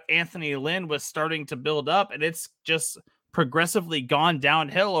what Anthony Lynn was starting to build up, and it's just progressively gone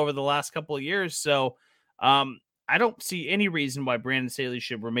downhill over the last couple of years. So I don't see any reason why Brandon Staley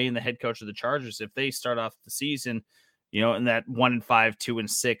should remain the head coach of the Chargers if they start off the season, in that 1-5,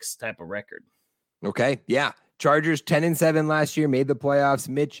 2-6 type of record. Okay. Yeah. Chargers 10-7 last year, made the playoffs.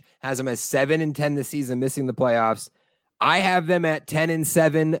 Mitch has them as 7-10 this season, missing the playoffs. I have them at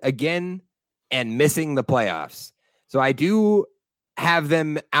 10-7 again and missing the playoffs. So I do have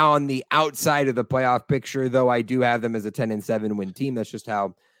them on the outside of the playoff picture, though I do have them as a 10-7 win team. That's just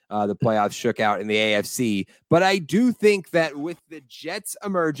how the playoffs shook out in the AFC. But I do think that with the Jets'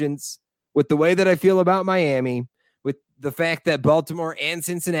 emergence, with the way that I feel about Miami, with the fact that Baltimore and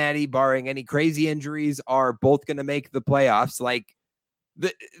Cincinnati, barring any crazy injuries, are both going to make the playoffs, like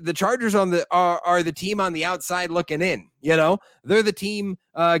the Chargers are the team on the outside looking in. They're the team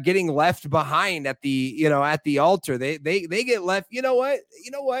getting left behind at the altar. They get left. You know what?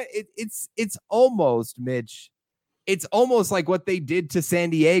 It's almost, Mitch. It's almost like what they did to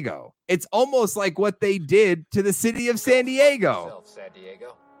San Diego. It's almost like what they did to the city of San Diego.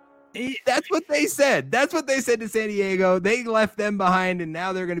 That's what they said. That's what they said to San Diego. They left them behind, and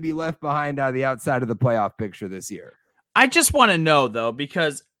now they're going to be left behind on the outside of the playoff picture this year. I just want to know, though,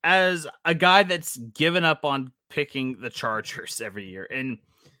 because as a guy that's given up on picking the Chargers every year, and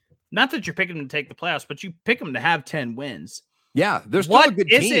not that you're picking them to take the playoffs, but you pick them to have 10 wins. Yeah, there's still a good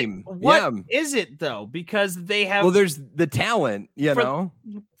team. What is it, though? Because they have... Well, there's the talent, there's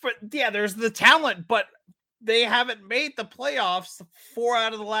the talent, but they haven't made the playoffs 4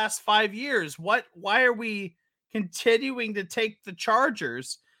 out of the last 5 years. Why are we continuing to take the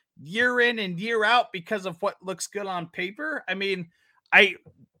Chargers year in and year out because of what looks good on paper? I mean,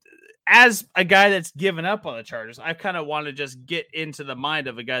 as a guy that's given up on the Chargers, I kind of want to just get into the mind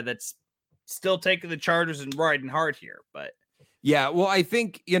of a guy that's still taking the Chargers and riding hard here. But yeah, well, I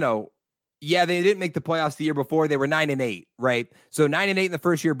think, they didn't make the playoffs the year before. They were 9-8, right? So 9-8 in the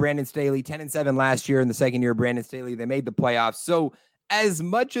first year, Brandon Staley, 10-7 last year. In the second year, Brandon Staley, they made the playoffs. So as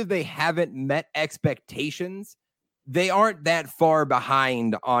much as they haven't met expectations, they aren't that far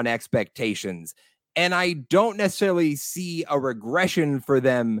behind on expectations. And I don't necessarily see a regression for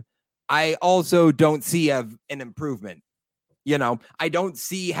them. I also don't see an improvement. I don't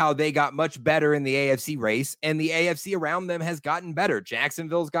see how they got much better in the AFC race, and the AFC around them has gotten better.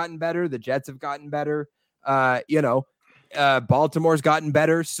 Jacksonville's gotten better. The Jets have gotten better. Baltimore's gotten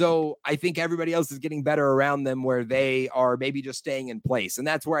better. So I think everybody else is getting better around them where they are maybe just staying in place. And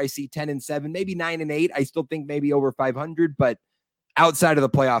that's where I see 10-7, maybe 9-8. I still think maybe over 500, but outside of the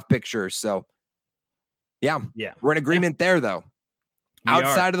playoff picture. So yeah, we're in agreement there though.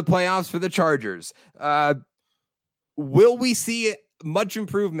 Outside of the playoffs for the Chargers. Will we see much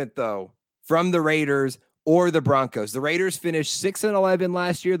improvement though from the Raiders or the Broncos? The Raiders finished 6-11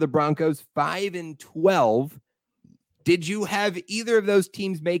 last year. The Broncos 5-12. Did you have either of those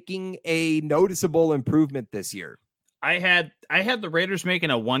teams making a noticeable improvement this year? I had the Raiders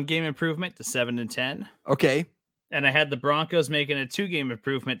making a 1-game improvement to 7-10. Okay. And I had the Broncos making a 2-game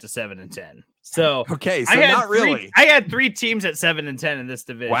improvement to 7-10. So okay, so not really. I had 3 teams at 7-10 in this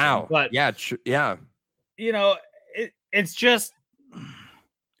division. Wow. But yeah. It's just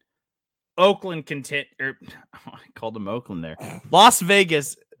Oakland I called them Oakland there. Las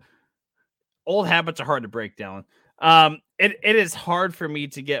Vegas. Old habits are hard to break down. It is hard for me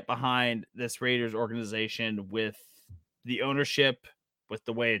to get behind this Raiders organization with the ownership, with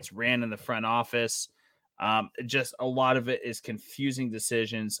the way it's ran in the front office. Just a lot of it is confusing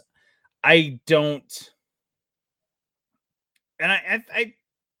decisions. I don't, and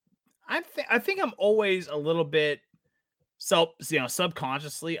I think I'm always a little bit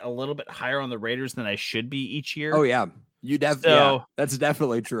subconsciously a little bit higher on the Raiders than I should be each year. Oh yeah, that's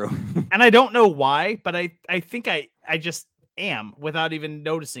definitely true. And I don't know why, but I think I just am without even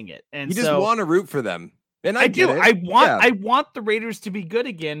noticing it. And you just want to root for them, and I do. It. I want the Raiders to be good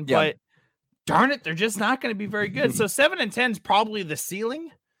again, but darn it, they're just not going to be very good. So 7-10 is probably the ceiling.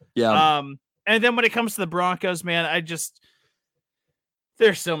 Yeah. And then when it comes to the Broncos, man,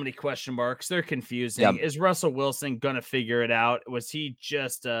 there's so many question marks. They're confusing. Yeah. Is Russell Wilson going to figure it out? Is he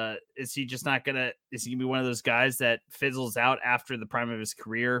gonna be one of those guys that fizzles out after the prime of his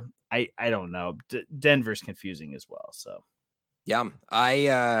career? I don't know. Denver's confusing as well. So,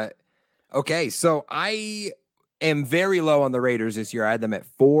 yeah, okay. So I am very low on the Raiders this year. I had them at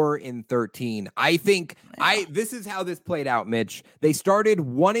 4-13. I think this is how this played out, Mitch. They started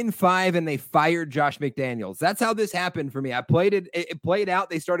 1-5 and they fired Josh McDaniels. That's how this happened for me. I played it. It played out.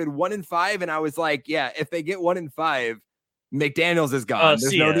 They started 1-5 and I was like, yeah, if they get 1-5, McDaniels is gone.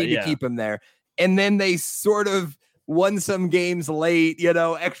 There's no need to keep him there. And then they sort of won some games late,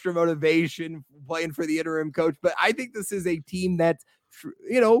 extra motivation playing for the interim coach. But I think this is a team that,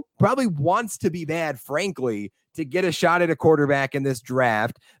 probably wants to be bad, frankly, to get a shot at a quarterback in this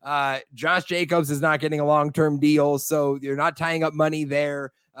draft. Josh Jacobs is not getting a long-term deal, so you're not tying up money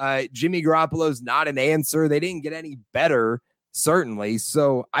there. Jimmy Garoppolo's not an answer. They didn't get any better, certainly.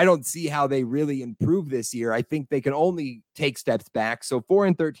 So I don't see how they really improve this year. I think they can only take steps back. So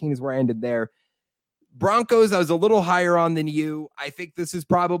 4-13 is where I ended there. Broncos, I was a little higher on than you. I think this is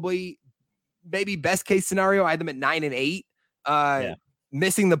probably maybe best case scenario. I had them at 9-8,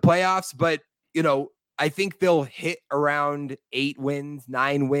 missing the playoffs, but I think they'll hit around 8 wins,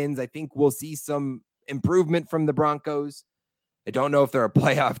 9 wins. I think we'll see some improvement from the Broncos. I don't know if they're a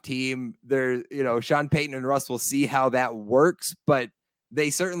playoff team. They're, Sean Payton and Russ will see how that works, but they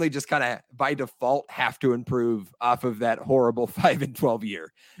certainly just kind of by default have to improve off of that horrible 5-12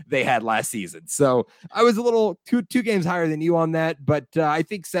 year they had last season. So I was a little two games higher than you on that, but I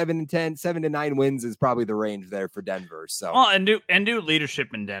think 7-10, 7-9 wins is probably the range there for Denver. So, and new leadership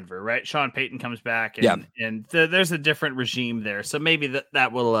in Denver, right? Sean Payton comes back and there's a different regime there. So maybe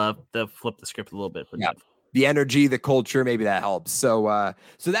that will flip the script a little bit for Denver. The energy, the culture, maybe that helps. So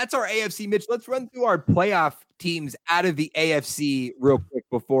that's our AFC, Mitch. Let's run through our playoff teams out of the AFC real quick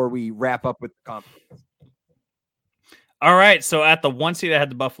before we wrap up with the conference. All right. So at the 1 seed, I had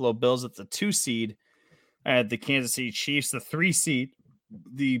the Buffalo Bills. At the 2 seed, I had the Kansas City Chiefs. The 3 seed,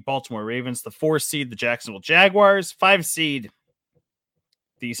 the Baltimore Ravens. The 4 seed, the Jacksonville Jaguars. 5 seed,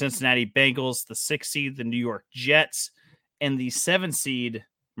 the Cincinnati Bengals. The 6 seed, the New York Jets. And the 7 seed,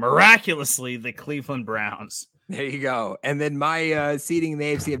 miraculously, the Cleveland Browns. There you go. And then my seeding in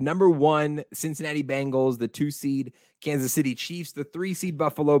the AFC have number 1, Cincinnati Bengals, the 2 seed, Kansas City Chiefs, the 3 seed,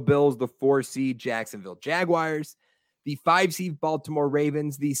 Buffalo Bills, the 4 seed, Jacksonville Jaguars, the 5 seed, Baltimore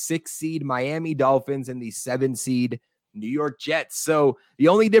Ravens, the 6 seed, Miami Dolphins, and the 7 seed, New York Jets. So the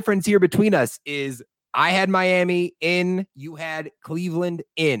only difference here between us is I had Miami in, you had Cleveland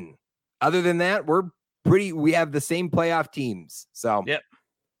in. Other than that, we have the same playoff teams. So yep.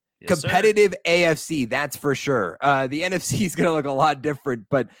 Yes, competitive AFC, that's for sure. The NFC is going to look a lot different,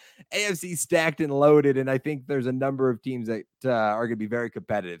 but AFC stacked and loaded, and I think there's a number of teams that are going to be very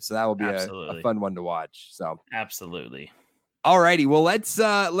competitive. So that will be a fun one to watch. So absolutely. All righty. Well, let's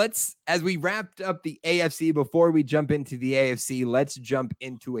as we wrapped up the AFC, before we jump into the AFC, let's jump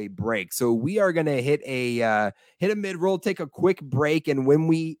into a break. So we are going to hit a mid-roll, take a quick break, and when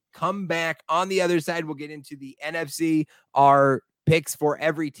we come back on the other side, we'll get into the NFC, our picks for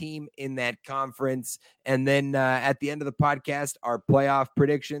every team in that conference. And then at the end of the podcast, our playoff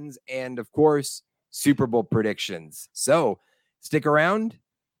predictions and, of course, Super Bowl predictions. So stick around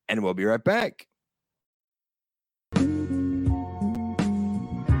and we'll be right back.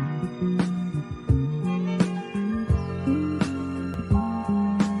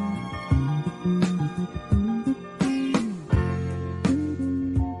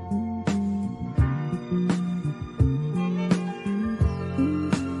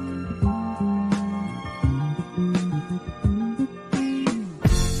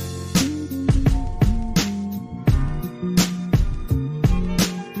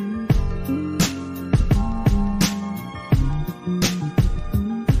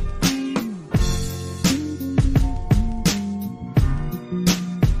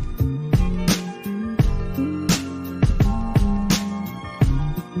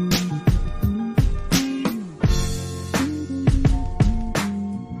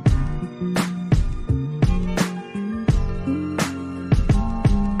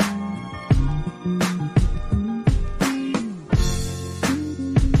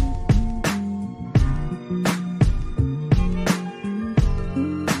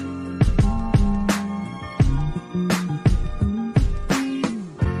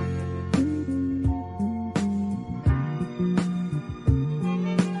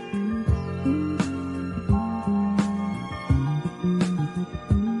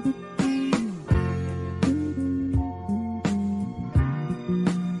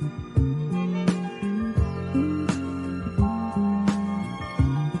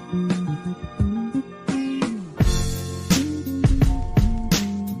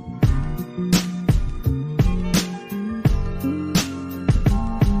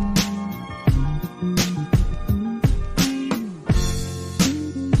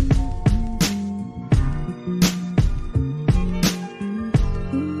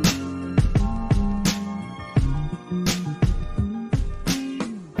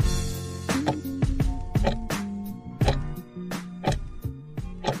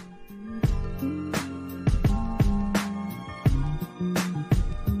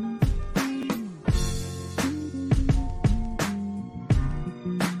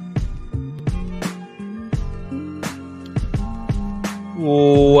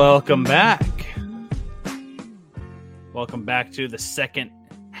 Welcome back. Welcome back to the second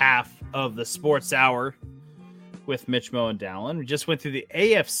half of the Sports Hour with Mitch, Mo, and Dallin. We just went through the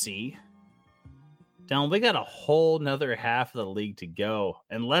AFC. Dallin, we got a whole nother half of the league to go.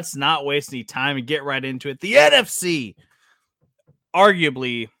 And let's not waste any time and get right into it. The NFC,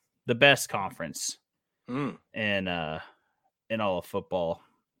 arguably the best conference in all of football.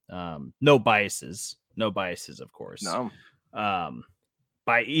 No biases. No biases, of course. No.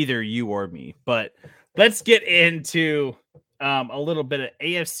 By either you or me. But let's get into a little bit of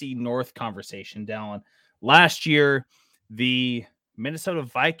AFC North conversation, Dallin. Last year, the Minnesota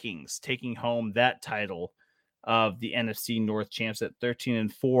Vikings taking home that title of the NFC North champs at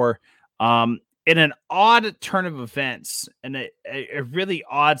 13-4. In an odd turn of events and a really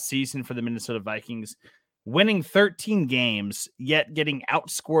odd season for the Minnesota Vikings, winning 13 games, yet getting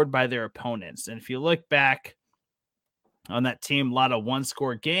outscored by their opponents. And if you look back on that team, a lot of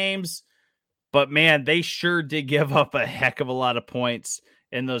one-score games, but man, they sure did give up a heck of a lot of points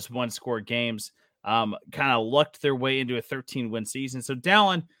in those one-score games. Kind of lucked their way into a 13-win season. So,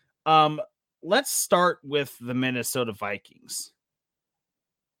 Dallin, let's start with the Minnesota Vikings,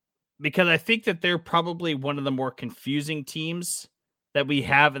 because I think that they're probably one of the more confusing teams that we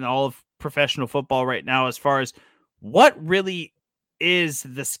have in all of professional football right now, as far as what really is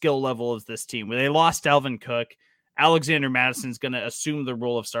the skill level of this team. When they lost Dalvin Cook, Alexander Madison's going to assume the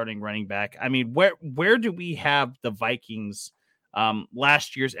role of starting running back. I mean, where do we have the Vikings,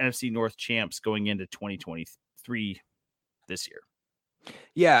 last year's NFC North champs, going into 2023 this year?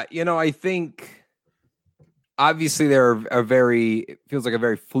 Yeah, I think obviously they're it feels like a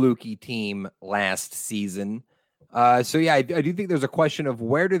very fluky team last season. So yeah, I do think there's a question of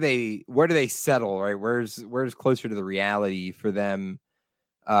where do they settle, right? Where's closer to the reality for them,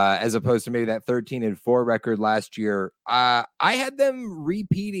 as opposed to maybe that 13-4 record last year. I had them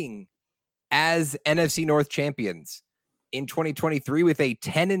repeating as NFC North champions in 2023 with a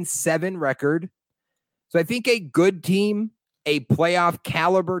 10-7 record. So I think a good team, a playoff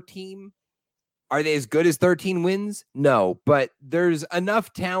caliber team. Are they as good as 13 wins? No, but there's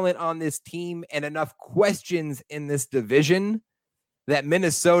enough talent on this team and enough questions in this division that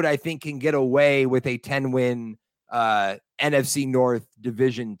Minnesota, I think, can get away with a 10-win NFC North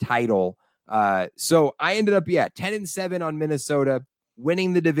division title. So I ended up, 10-7 on Minnesota,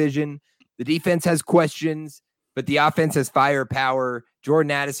 winning the division. The defense has questions, but the offense has firepower.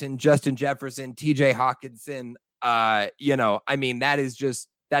 Jordan Addison, Justin Jefferson, TJ Hawkinson.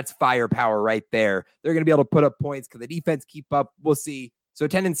 That's firepower right there. They're going to be able to put up points. Can the defense keep up? We'll see. So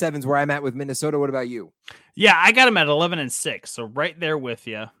 10-7 is where I'm at with Minnesota. What about you? Yeah, I got them at 11-6. So right there with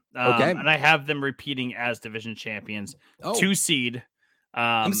you. Okay. And I have them repeating as division champions, 2 seed.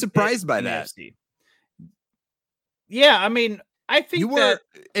 I'm surprised by that. AFC. Yeah, I mean, I think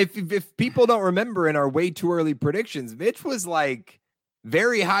if people don't remember in our way too early predictions, Mitch was like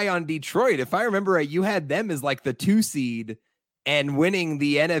very high on Detroit. If I remember right, you had them as like the 2 seed and winning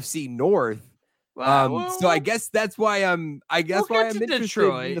the NFC North. So I guess that's why I'm interested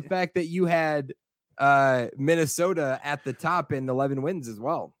Detroit in the fact that you had Minnesota at the top in 11 wins as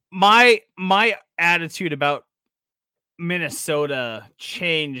well. My attitude about Minnesota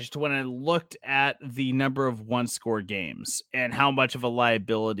changed when I looked at the number of one-score games and how much of a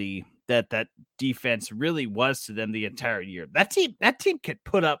liability that defense really was to them the entire year. That team could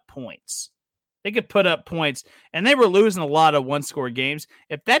put up points. They could put up points, and they were losing a lot of one-score games.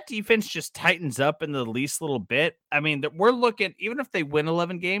 If that defense just tightens up in the least little bit, I mean, we're looking, even if they win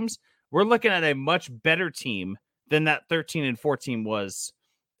 11 games, we're looking at a much better team than that 13-4 team was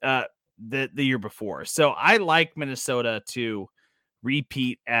the year before. So I like Minnesota to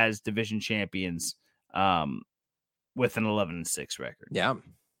repeat as division champions with an 11-6 record. Yeah,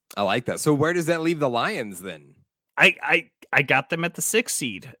 I like that. So where does that leave the Lions then? I got them at the 6th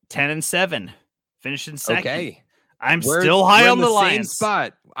seed, 10-7. Finishing second. Okay. I'm still high on the Lions. Same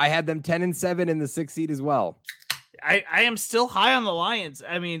spot. I had them 10-7 in the 6th seed as well. I am still high on the Lions.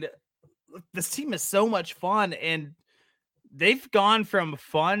 I mean, this team is so much fun, and they've gone from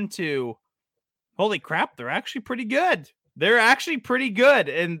fun to holy crap, they're actually pretty good. They're actually pretty good.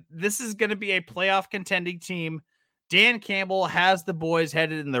 And this is going to be a playoff contending team. Dan Campbell has the boys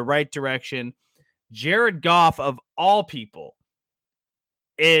headed in the right direction. Jared Goff, of all people,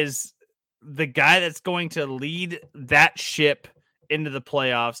 is the guy that's going to lead that ship into the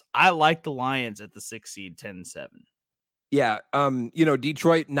playoffs. I like the Lions at the 6th seed, 10-7. Yeah.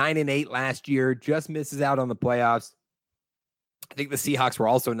 Detroit 9-8 last year, just misses out on the playoffs. I think the Seahawks were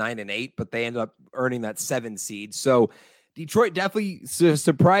also 9-8, but they ended up earning that 7 seed. So Detroit definitely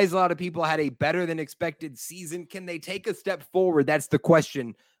surprised a lot of people, had a better than expected season. Can they take a step forward? That's the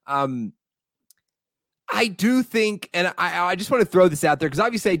question. I do think, and I just want to throw this out there because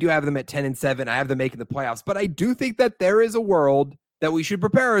obviously I do have them at 10-7. I have them making the playoffs, but I do think that there is a world that we should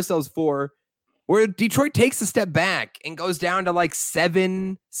prepare ourselves for where Detroit takes a step back and goes down to like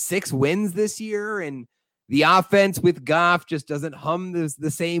 7-6 wins this year. And the offense with Goff just doesn't hum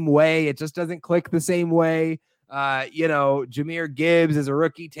the same way. It just doesn't click the same way. Jahmyr Gibbs as a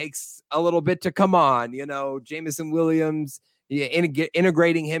rookie takes a little bit to come on. Jameson Williams,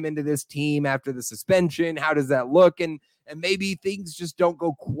 integrating him into this team after the suspension. How does that look? And maybe things just don't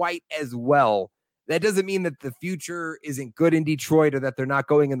go quite as well. That doesn't mean that the future isn't good in Detroit or that they're not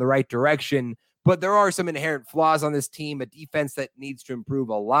going in the right direction, but there are some inherent flaws on this team, a defense that needs to improve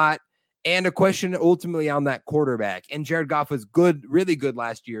a lot, and a question ultimately on that quarterback. And Jared Goff was good, really good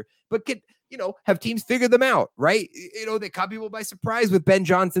last year, but have teams figured them out, right? They caught people by surprise with Ben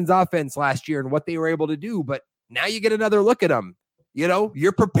Johnson's offense last year and what they were able to do, but now you get another look at them.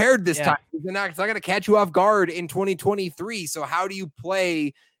 You're prepared this time. It's not going to catch you off guard in 2023. So how do you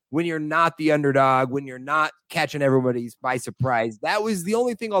play when you're not the underdog, when you're not catching everybody by surprise? That was the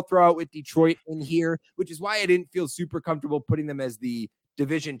only thing I'll throw out with Detroit in here, which is why I didn't feel super comfortable putting them as the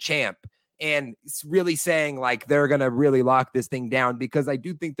division champ and really saying like they're going to really lock this thing down, because I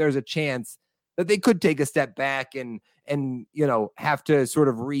do think there's a chance that they could take a step back and have to sort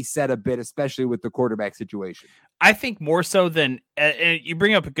of reset a bit, especially with the quarterback situation. I think more so than, and you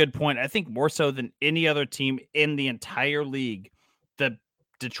bring up a good point, I think more so than any other team in the entire league, the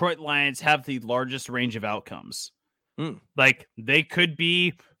Detroit Lions have the largest range of outcomes. Like they could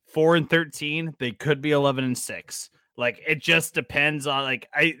be 4-13, they could be 11-6. Like it just depends on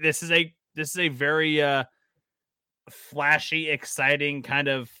this is a very flashy, exciting kind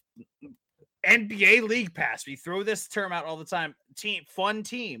of NBA League Pass. We throw this term out all the time. Fun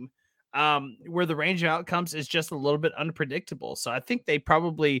team, where the range of outcomes is just a little bit unpredictable. So I think they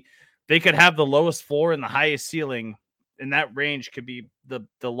could have the lowest floor and the highest ceiling, and that range could be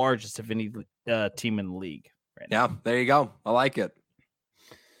the largest of any team in the league right now. Yeah, there you go. I like it.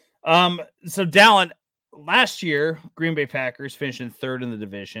 So Dallin, last year, Green Bay Packers finished in third in the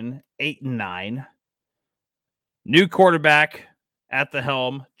division, 8-9. New quarterback at the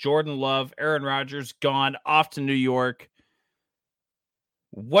helm, Jordan Love, Aaron Rodgers gone off to New York.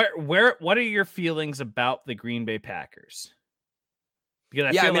 What are your feelings about the Green Bay Packers?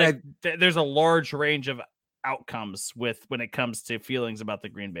 Because I feel there's a large range of outcomes when it comes to feelings about the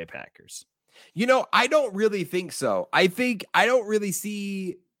Green Bay Packers. I don't really think so. I think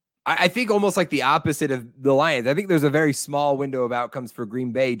almost like the opposite of the Lions. I think there's a very small window of outcomes for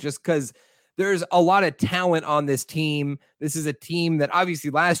Green Bay just because there's a lot of talent on this team. This is a team that obviously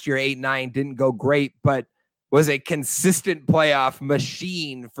last year, 8-9, didn't go great, but was a consistent playoff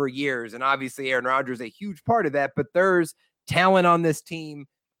machine for years. And obviously Aaron Rodgers is a huge part of that, but there's talent on this team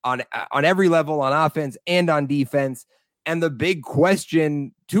on every level, on offense and on defense. And the big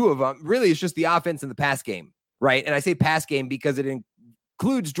question, two of them, really is just the offense and the pass game, right? And I say pass game because it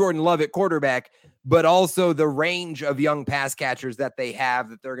includes Jordan Love at quarterback, but also the range of young pass catchers that they have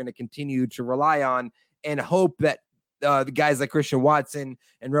that they're going to continue to rely on and hope that the guys like Christian Watson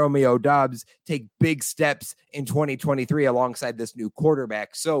and Romeo Doubs take big steps in 2023 alongside this new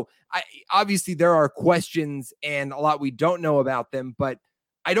quarterback. So obviously there are questions and a lot we don't know about them, but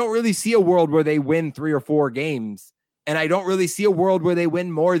I don't really see a world where they win 3 or 4 games. And I don't really see a world where they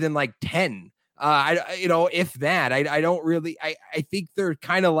win more than like 10. If that, I don't really, I think they're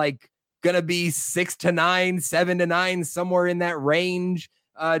kind of like going to be 6-9, 7-9, somewhere in that range.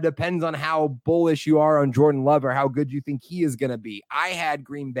 Depends on how bullish you are on Jordan Love or how good you think he is going to be. I had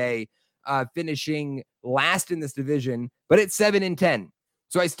Green Bay finishing last in this division, but it's 7-10.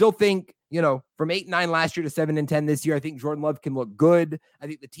 So I still think, from 8-9 last year to 7-10 this year, I think Jordan Love can look good. I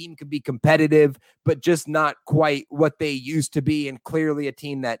think the team can be competitive, but just not quite what they used to be. And clearly a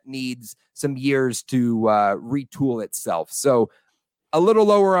team that needs some years to retool itself. So a little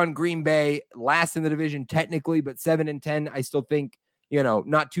lower on Green Bay, last in the division technically, but 7-10, I still think,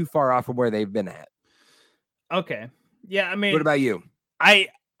 not too far off from where they've been at. Okay. Yeah. I mean, what about you? I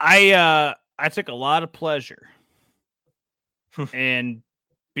took a lot of pleasure in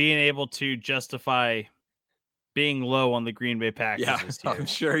being able to justify being low on the Green Bay Packers. Yeah, this year. I'm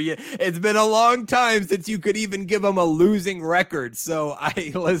sure. Yeah, it's been a long time since you could even give them a losing record. So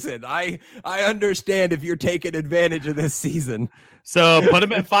I understand if you're taking advantage of this season. So put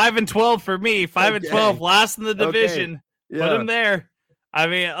them at 5-12 for me. 5-12, last in the division. Okay. Yeah. Put them there. I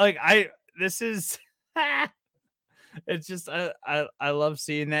mean, this is It's just I love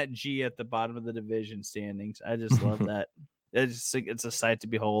seeing that G at the bottom of the division standings. I just love that. It's a sight to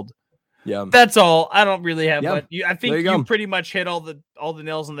behold. Yeah, That's all. I don't really have much. I think you pretty much hit all the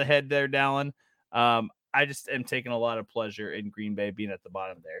nails on the head there, Dallin. I just am taking a lot of pleasure in Green Bay being at the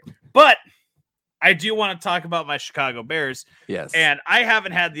bottom there. But I do want to talk about my Chicago Bears. Yes. And I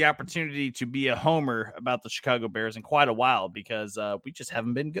haven't had the opportunity to be a homer about the Chicago Bears in quite a while because we just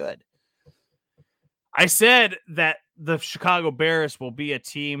haven't been good. I said that the Chicago Bears will be a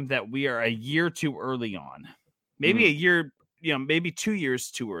team that we are a year too early on. Maybe a year, maybe 2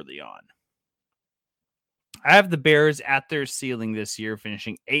 years too early on. I have the Bears at their ceiling this year,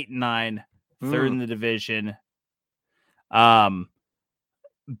 finishing 8-9, third in the division.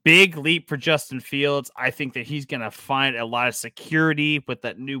 Big leap for Justin Fields. I think that he's going to find a lot of security with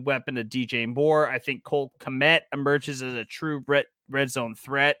that new weapon of DJ Moore. I think Cole Kmet emerges as a true red zone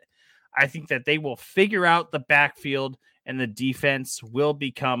threat. I think that they will figure out the backfield and the defense will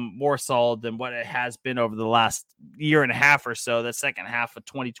become more solid than what it has been over the last year and a half or so. The second half of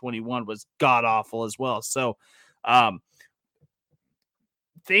 2021 was god awful as well. So,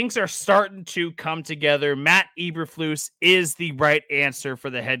 things are starting to come together. Matt Eberflus is the right answer for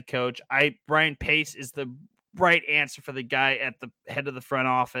the head coach. Brian Pace is the right answer for the guy at the head of the front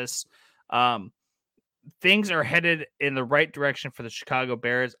office. Things are headed in the right direction for the Chicago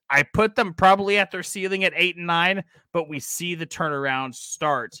Bears. I put them probably at their ceiling at 8-9, but we see the turnaround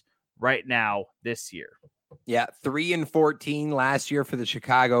start right now this year. Yeah, 3-14 last year for the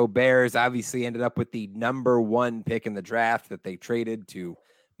Chicago Bears. Obviously ended up with the number 1 pick in the draft that they traded to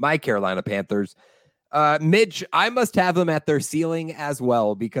my Carolina Panthers. Mitch, I must have them at their ceiling as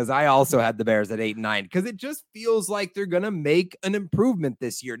well because I also had the Bears at 8-9 because it just feels like they're going to make an improvement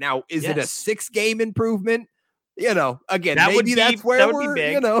this year. Now, is it a 6-game improvement? Again, maybe that's where we're,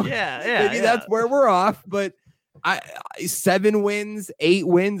 maybe that's where we're off, but 7 wins, 8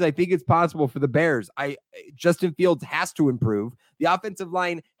 wins. I think it's possible for the Bears. Justin Fields has to improve. The offensive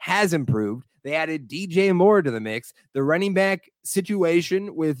line has improved. They added DJ Moore to the mix. The running back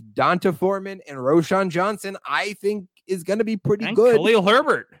situation with Donta Foreman and Roshan Johnson, I think is going to be pretty good. Khalil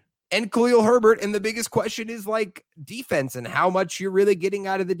Herbert. And the biggest question is defense and how much you're really getting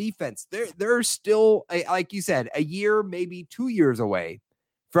out of the defense. They're still, like you said, a year, maybe 2 years away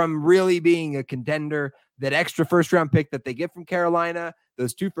from really being a contender. That extra first-round pick that they get from Carolina,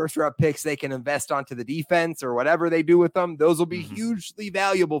 those 2 first-round picks they can invest onto the defense or whatever they do with them, those will be hugely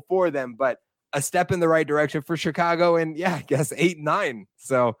valuable for them. But a step in the right direction for Chicago, and I guess 8-9.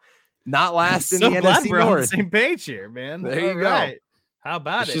 So not last in the NFC we're North. On the same page here, man. There you go. How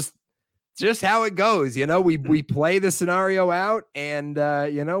about it? Just how it goes. We play the scenario out, and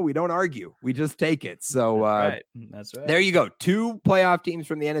we don't argue. We just take it. So that's right. There you go. 2 playoff teams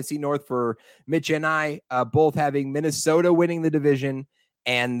from the NFC North for Mitch and I, both having Minnesota winning the division,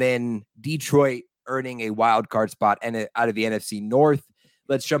 and then Detroit earning a wild card spot and out of the NFC North.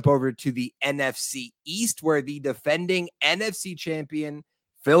 Let's jump over to the NFC East, where the defending NFC champion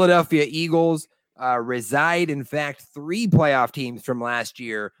Philadelphia Eagles reside. In fact, 3 playoff teams from last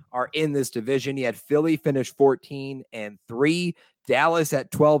year are in this division. You had Philly finish 14-3, Dallas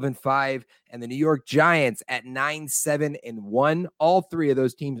at 12-5, and the New York Giants at 9-7-1. All 3 of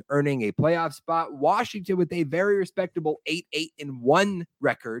those teams earning a playoff spot. Washington with a very respectable 8-1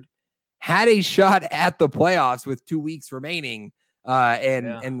 record had a shot at the playoffs with 2 weeks remaining.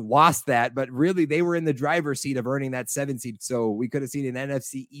 And lost that, but really they were in the driver's seat of earning that 7 seed. So we could have seen an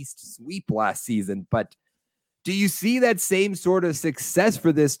NFC East sweep last season. But do you see that same sort of success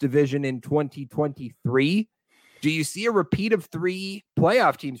for this division in 2023? Do you see a repeat of 3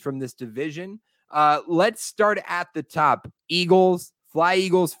 playoff teams from this division? Let's start at the top. Eagles,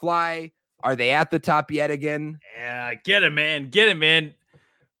 fly. Are they at the top yet again? Yeah, get him, man.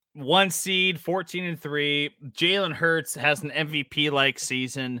 1 seed, 14-3. Jalen Hurts has an MVP-like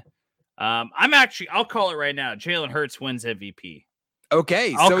season. I'll call it right now. Jalen Hurts wins MVP.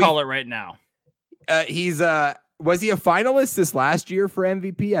 Okay. I'll call it right now. Was he a finalist this last year for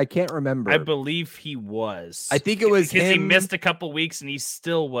MVP? I can't remember. I believe he was. I think it was because him. He missed a couple weeks and he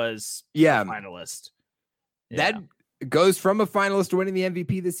still was a finalist. That goes from a finalist to winning the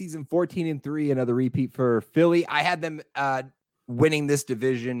MVP this season, 14-3, another repeat for Philly. I had them winning this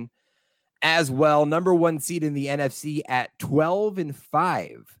division as well. Number 1 seed in the NFC at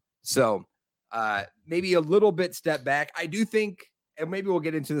 12-5. So maybe a little bit step back. I do think, and maybe we'll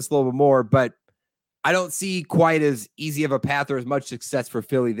get into this a little bit more, but I don't see quite as easy of a path or as much success for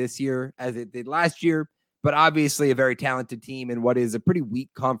Philly this year as it did last year, but obviously a very talented team in what is a pretty weak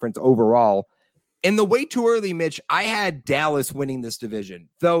conference overall. In the way too early, Mitch, I had Dallas winning this division,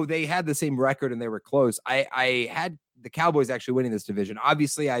 though they had the same record and they were close. I had the Cowboys actually winning this division.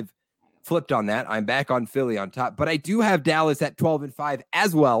 Obviously, I've flipped on that. I'm back on Philly on top, but I do have Dallas at 12-5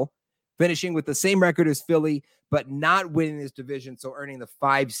 as well, finishing with the same record as Philly, but not winning this division, so earning the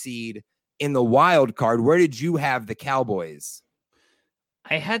 5 seed in the wild card. Where did you have the Cowboys?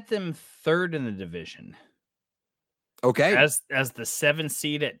 I had them third in the division. Okay. As the 7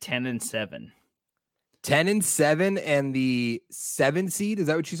 seed at 10-7. 10-7 and the 7 seed. Is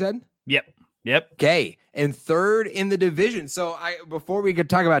that what you said? Yep. Okay. And third in the division. So before we could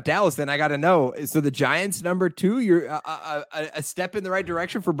talk about Dallas, then I got to know. So the Giants number 2, you're a step in the right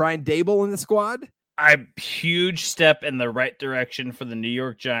direction for Brian Daboll in the squad. A huge step in the right direction for the New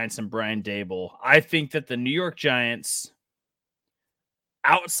York Giants and Brian Daboll. I think that the New York Giants,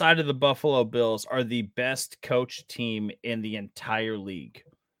 outside of the Buffalo Bills, are the best coached team in the entire league.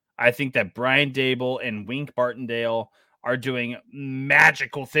 I think that Brian Daboll and Wink Martindale are doing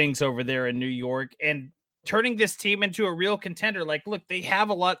magical things over there in New York and turning this team into a real contender. Like, look, they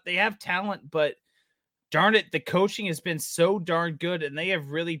have talent, but darn it, the coaching has been so darn good, and they have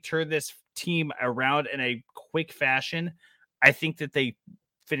really turned this team around in a quick fashion. I think that they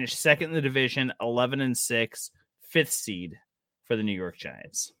finished second in the division, 11-6, 5th seed for the New York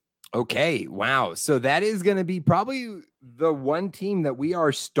Giants. Okay. Wow. So that is going to be probably the one team that we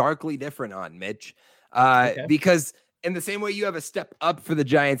are starkly different on, Mitch, because in the same way you have a step up for the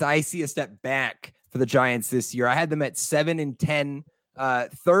Giants, I see a step back for the Giants this year. I had them at 7-10,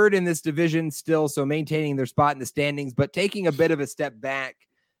 third in this division still. So maintaining their spot in the standings, but taking a bit of a step back.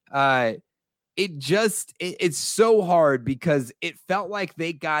 It's so hard because it felt like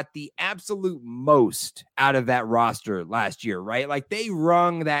they got the absolute most out of that roster last year, right? Like they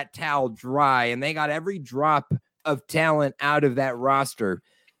wrung that towel dry and they got every drop of talent out of that roster.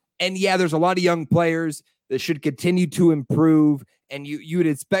 And yeah, there's a lot of young players that should continue to improve, and you would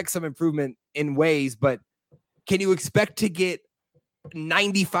expect some improvement in ways, but can you expect to get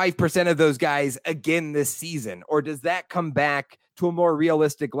 95% of those guys again this season? Or does that come back to a more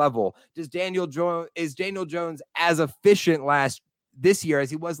realistic level? Is Daniel Jones as efficient this year as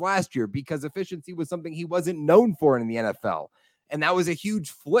he was last year? Because efficiency was something he wasn't known for in the NFL. And that was a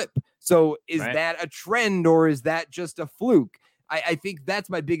huge flip. So is that a trend or is that just a fluke? I think that's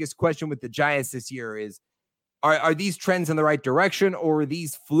my biggest question with the Giants this year is, are these trends in the right direction, or are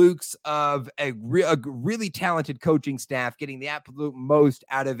these flukes of a really talented coaching staff getting the absolute most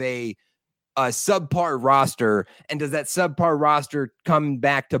out of a subpar roster? And does that subpar roster come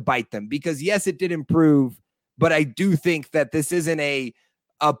back to bite them? Because yes, it did improve, but I do think that this isn't a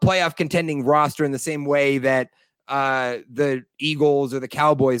playoff contending roster in the same way that the Eagles or the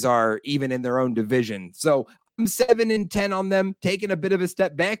Cowboys are, even in their own division. So I'm 7-10 on them, taking a bit of a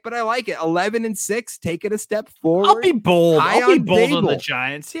step back, but I like it. 11-6, taking a step forward. I'll be bold. I'll be bold on the Dable.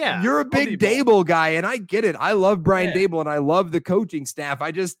 Giants. Yeah, You're a big Dable guy, and I get it. I love Brian Dable, and I love the coaching staff.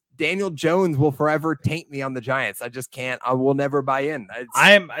 Daniel Jones will forever taint me on the Giants. I just can't. I will never buy in.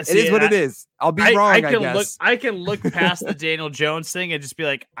 It is what it is. I'll be wrong, I guess. I can look past the Daniel Jones thing and just be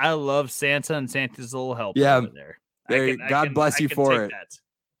like, I love Santa, and Santa's a little help over there. God bless you for it.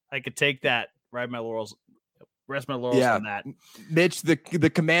 I could take that, ride my laurels. Rest my laurels on that. Mitch, the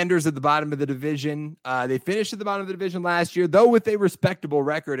Commanders at the bottom of the division. They finished at the bottom of the division last year, though with a respectable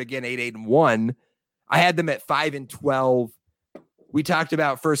record, again, 8-1. I had them at 5-12. We talked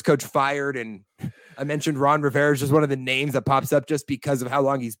about first coach fired, and I mentioned Ron Rivera is just one of the names that pops up just because of how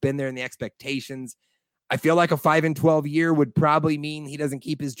long he's been there and the expectations. I feel like a 5-12 year would probably mean he doesn't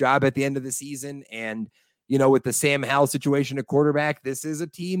keep his job at the end of the season. And, with the Sam Howell situation at quarterback, this is a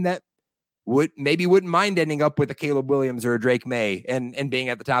team that wouldn't mind ending up with a Caleb Williams or a Drake May and being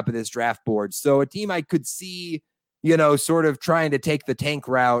at the top of this draft board. So a team I could see, sort of trying to take the tank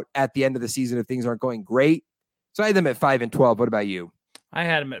route at the end of the season if things aren't going great. So I had them at 5-12. What about you? I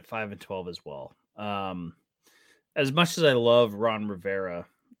had them at 5-12 as well. As much as I love Ron Rivera,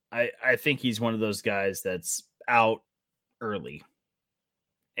 I think he's one of those guys that's out early.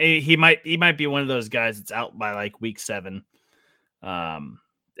 He might be one of those guys that's out by like week 7.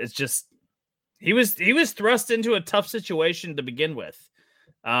 It's just, he was thrust into a tough situation to begin with.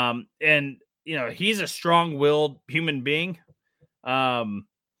 And he's a strong-willed human being.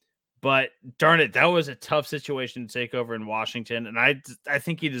 But darn it, that was a tough situation to take over in Washington. And I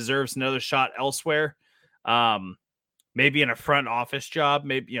think he deserves another shot elsewhere. Maybe in a front office job,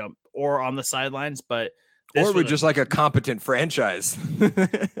 maybe, or on the sidelines, but or with just like a competent franchise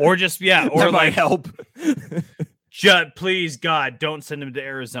or just, or that like might help. Please, God, don't send him to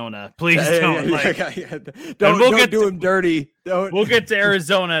Arizona. Please don't. Don't do him dirty. We'll get to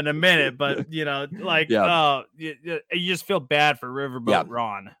Arizona in a minute, but you just feel bad for Riverboat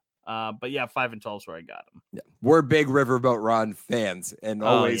Ron. But 5-12 is where I got him. Yeah. We're big Riverboat Ron fans and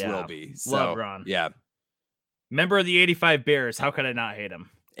always will be. So, love Ron. Yeah. Member of the 85 Bears. How could I not hate him?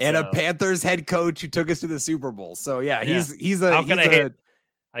 And a Panthers head coach who took us to the Super Bowl. So he's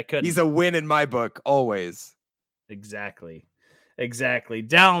a win in my book always. Exactly.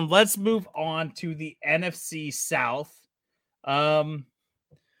 Down. Let's move on to the NFC South.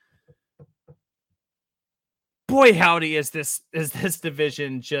 Boy, howdy, is this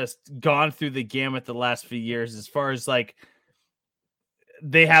division just gone through the gamut the last few years as far as like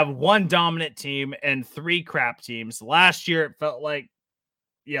they have one dominant team and 3 crap teams. Last year, it felt like,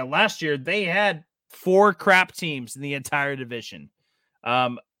 they had 4 crap teams in the entire division.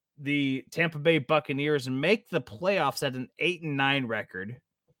 The Tampa Bay Buccaneers make the playoffs at an 8-9 record.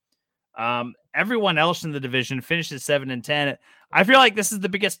 Everyone else in the division finished at 7-10. I feel like this is the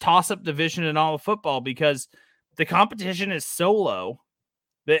biggest toss-up division in all of football because the competition is so low.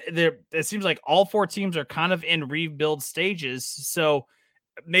 It seems like all 4 teams are kind of in rebuild stages. So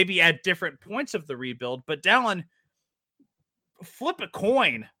maybe at different points of the rebuild. But Dallin, flip a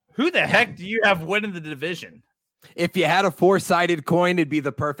coin. Who the heck do you have winning the division? If you had a 4-sided coin, it'd be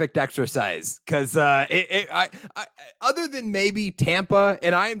the perfect exercise. Because I other than maybe Tampa,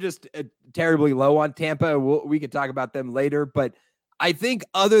 and I am just terribly low on Tampa. We could talk about them later. But I think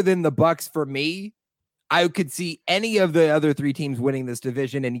other than the Bucs, for me, I could see any of the other 3 teams winning this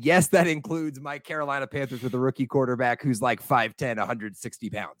division. And yes, that includes my Carolina Panthers with a rookie quarterback who's like 5'10", 160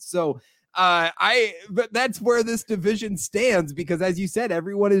 pounds. So but that's where this division stands because as you said,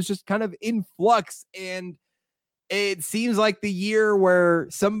 everyone is just kind of in flux and it seems like the year where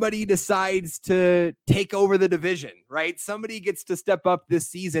somebody decides to take over the division, right? Somebody gets to step up this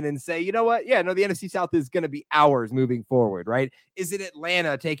season and say, you know what? Yeah, no, the NFC South is going to be ours moving forward, right? Is it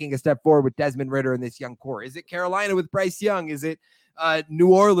Atlanta taking a step forward with Desmond Ridder and this young core? Is it Carolina with Bryce Young? Is it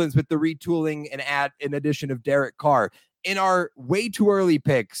New Orleans with the retooling and an addition of Derek Carr? In our way too early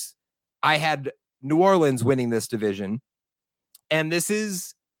picks, I had New Orleans winning this division. And this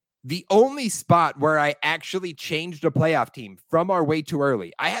is the only spot where I actually changed a playoff team from our way too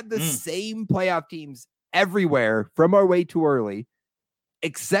early. I had the same playoff teams everywhere from our way too early,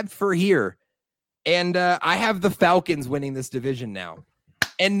 except for here. And I have the Falcons winning this division now.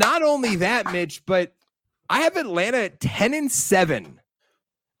 And not only that, Mitch, but I have Atlanta at 10-7.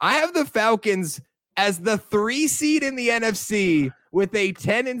 I have the Falcons as the 3 seed in the NFC with a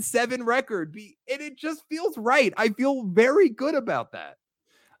 10-7 record. And it just feels right. I feel very good about that.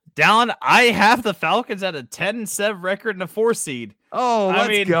 Dallin, I have the Falcons at a 10-7 record and a 4 seed. Oh,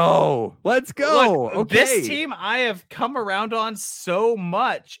 let's go. Let's go. Look, okay. This team I have come around on so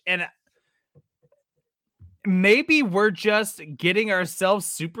much. And maybe we're just getting ourselves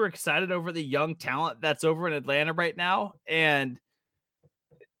super excited over the young talent that's over in Atlanta right now. And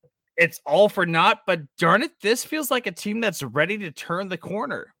it's all for naught. But darn it, this feels like a team that's ready to turn the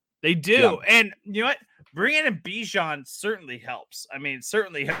corner. They do. Yeah. And you know what? Bringing in Bijan certainly helps. I mean,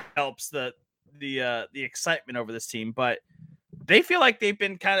 certainly helps the excitement over this team, but they feel like they've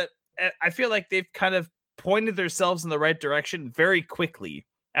been I feel like they've kind of pointed themselves in the right direction very quickly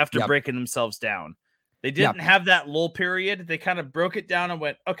after breaking themselves down. They didn't have that lull period. They kind of broke it down and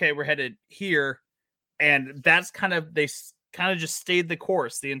went, okay, we're headed here. And that's they kind of just stayed the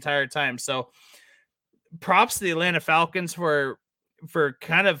course the entire time. So props to the Atlanta Falcons for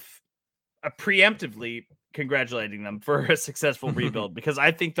kind of preemptively congratulating them for a successful rebuild because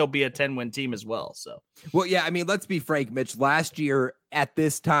I think they'll be a 10-win team as well. So, well, yeah, I mean, let's be frank, Mitch. Last year at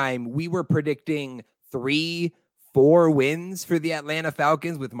this time, we were predicting 3-4 wins for the Atlanta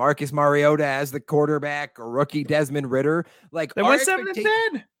Falcons with Marcus Mariota as the quarterback, or rookie Desmond Ridder. Like they went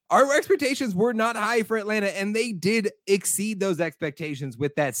 7-10. Our expectations were not high for Atlanta, and they did exceed those expectations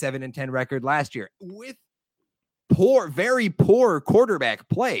with that 7-10 record last year with very poor quarterback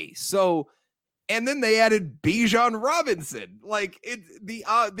play. So, and then they added Bijan Robinson. Like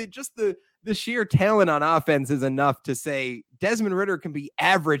the sheer talent on offense is enough to say Desmond Ridder can be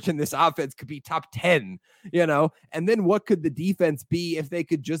average and this offense could be top 10, and then what could the defense be if they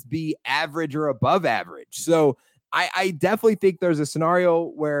could just be average or above average? So I definitely think there's a scenario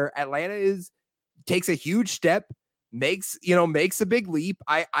where Atlanta takes a huge step, makes a big leap.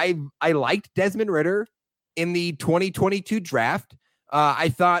 I liked Desmond Ridder in the 2022 draft. I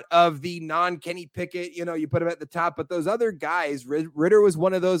thought of the non-Kenny Pickett, you put him at the top, but those other guys, Ridder was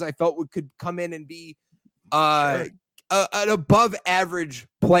one of those I felt could come in and be an above average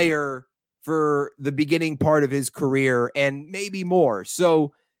player for the beginning part of his career and maybe more.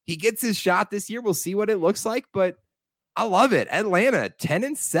 So he gets his shot this year. We'll see what it looks like, but I love it. Atlanta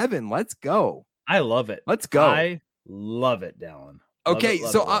 10-7. Let's go. I love it. Let's go. I love it, Dallin. Okay,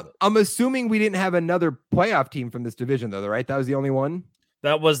 I'm assuming we didn't have another playoff team from this division, though, right? That was the only one?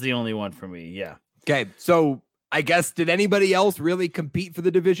 That was the only one for me, yeah. Okay, so I guess, did anybody else really compete for the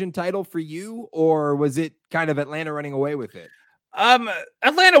division title for you, or was it kind of Atlanta running away with it?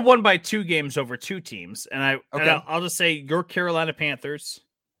 Atlanta won by 2 games over 2 teams, and I'll just say your Carolina Panthers,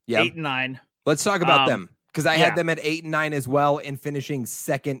 8-9. Let's talk about them, because I had them at 8-9 as well, and finishing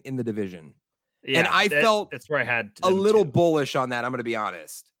second in the division. Yeah, and I felt that's where I had a little bullish on that. I'm going to be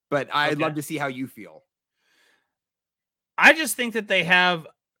honest, but I'd love to see how you feel. I just think that they have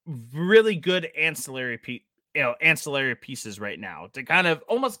really good ancillary pieces right now to kind of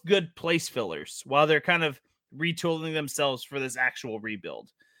almost good place fillers while they're kind of retooling themselves for this actual rebuild.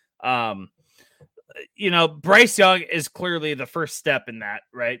 Bryce Young is clearly the first step in that,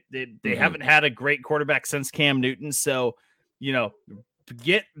 right? They haven't had a great quarterback since Cam Newton. So,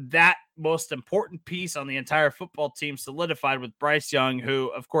 get that most important piece on the entire football team solidified with Bryce Young, who,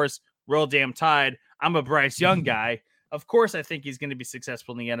 of course, roll damn tide. I'm a Bryce Young guy. Of course, I think he's going to be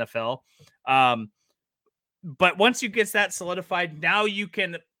successful in the NFL. But once you get that solidified, now you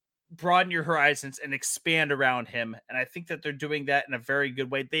can broaden your horizons and expand around him. And I think that they're doing that in a very good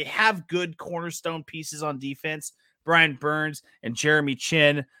way. They have good cornerstone pieces on defense, Brian Burns and Jeremy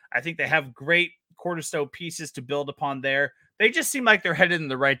Chin. I think they have great cornerstone pieces to build upon there. They just seem like they're headed in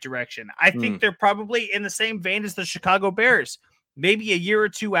the right direction. I think they're probably in the same vein as the Chicago Bears, maybe a year or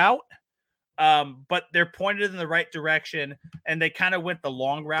two out. But they're pointed in the right direction, and they kind of went the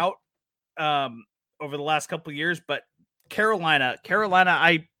long route over the last couple of years. But Carolina,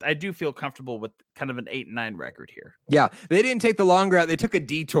 I do feel comfortable with kind of an 8-9 record here. Yeah, they didn't take the long route. They took a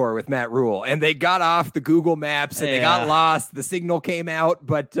detour with Matt Rule, and they got off the Google Maps, and they got lost. The signal came out,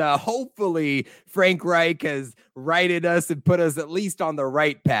 but hopefully Frank Reich has righted us and put us at least on the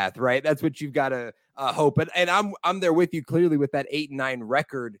right path, right? That's what you've got to hope. And I'm there with you clearly with that 8-9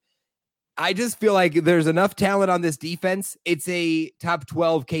 record. I just feel like there's enough talent on this defense. It's a top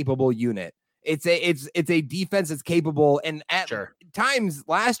 12 capable unit. It's a defense that's capable, and at times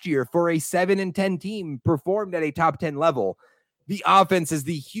last year for a 7-10 team performed at a top 10 level. The offense is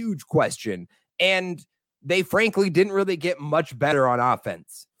the huge question, and they frankly didn't really get much better on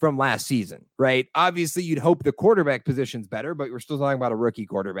offense from last season, right? Obviously, you'd hope the quarterback position's better, but we're still talking about a rookie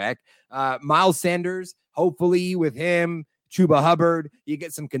quarterback. Miles Sanders, hopefully with him, Chuba Hubbard, you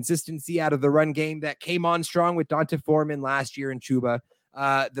get some consistency out of the run game that came on strong with Donta Foreman last year in Chuba.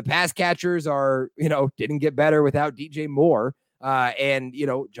 The pass catchers are, didn't get better without DJ Moore. And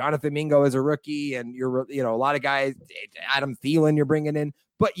Jonathan Mingo as a rookie, and a lot of guys, Adam Thielen you're bringing in.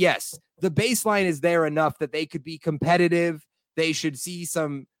 But yes, the baseline is there enough that they could be competitive. They should see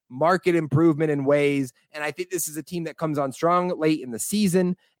some market improvement in ways. And I think this is a team that comes on strong late in the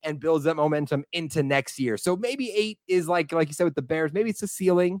season and builds that momentum into next year. So maybe 8 is like you said with the Bears, maybe it's a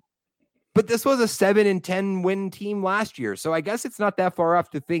ceiling. But this was a 7-10 win team last year. So I guess it's not that far off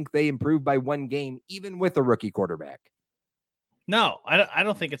to think they improved by 1 game, even with a rookie quarterback. No, I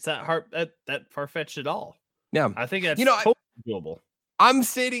don't think it's that far-fetched at all. Yeah. I think that's totally doable. I'm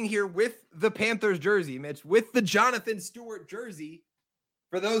sitting here with the Panthers jersey, Mitch, with the Jonathan Stewart jersey.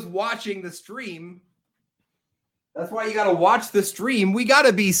 For those watching the stream, that's why you got to watch the stream. We got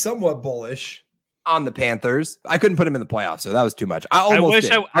to be somewhat bullish on the Panthers. I couldn't put them in the playoffs, so that was too much. I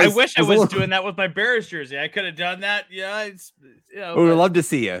wish I was doing that with my Bears jersey. I could have done that. Yeah, we would love to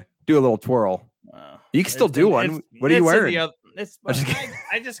see you do a little twirl. You can still do one. What are you wearing?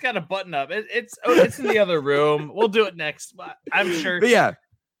 I just got a button up. It's in the other room. We'll do it next. I'm sure. But yeah.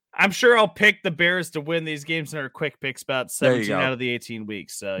 I'm sure I'll pick the Bears to win these games in our quick picks about 17 out of the 18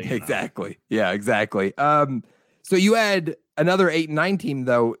 weeks. So exactly. Yeah, exactly. So you had another 8-9 team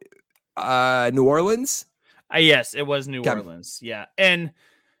though. New Orleans? Yes, it was New Orleans. Yeah. And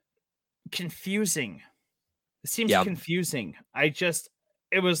confusing. It seems confusing.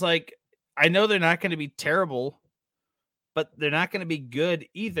 It was like, I know they're not going to be terrible, but they're not going to be good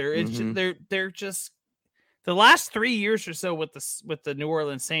either. It's just, they're just the last 3 years or so with the New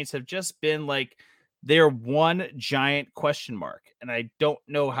Orleans Saints have just been like they're one giant question mark, and I don't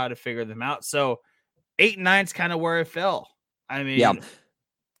know how to figure them out. So 8-9 is kind of where I fell. I mean,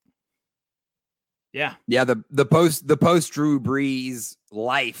 yeah. The post Drew Brees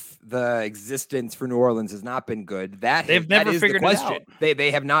life, the existence for New Orleans has not been good. They've never figured it out. They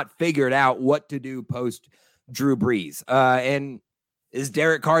have not figured out what to do post Drew Brees. And is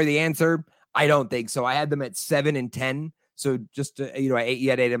Derek Carr the answer? I don't think so. I had them at 7-10. So just you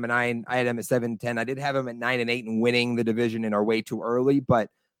had 8 and 9. I had him at 7-10. I did have him at 9-8 and winning the division in our way too early, but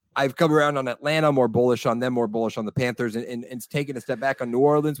I've come around on Atlanta, more bullish on them, more bullish on the Panthers, and taking a step back on New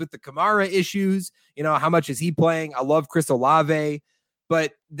Orleans with the Kamara issues. How much is he playing? I love Chris Olave,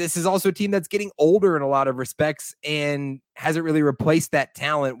 but this is also a team that's getting older in a lot of respects and hasn't really replaced that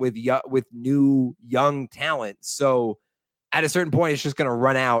talent with new young talent. So at a certain point, it's just going to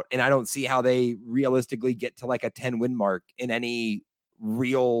run out, and I don't see how they realistically get to like a 10-win mark in any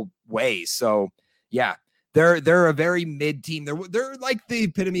real way. So yeah. They're a very mid team. They're like the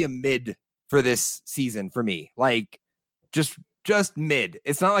epitome of mid for this season for me. Like just mid.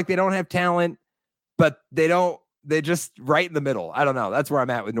 It's not like they don't have talent, but they're just right in the middle. I don't know. That's where I'm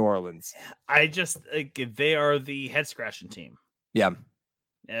at with New Orleans. They are the head scratching team. Yeah.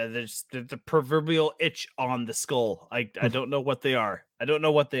 There's the proverbial itch on the skull. I don't know what they are.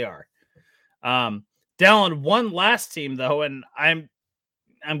 Dallin, one last team though, and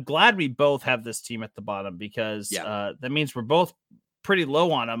I'm glad we both have this team at the bottom because that means we're both pretty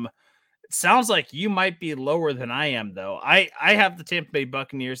low on them. It sounds like you might be lower than I am, though. I have the Tampa Bay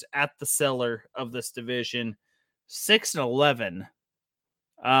Buccaneers at the cellar of this division, 6-11.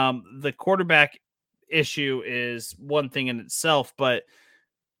 The quarterback issue is one thing in itself, but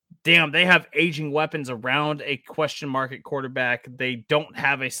damn, they have aging weapons around a question mark at quarterback. They don't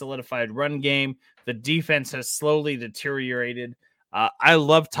have a solidified run game. The defense has slowly deteriorated. I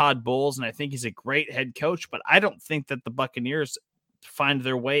love Todd Bowles, and I think he's a great head coach, but I don't think that the Buccaneers find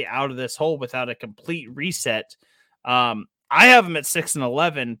their way out of this hole without a complete reset. I have them at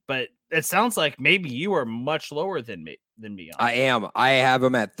 6-11, but it sounds like maybe you are much lower than me. I am. I have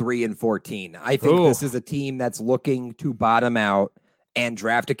them at 3-14. I think this is a team that's looking to bottom out and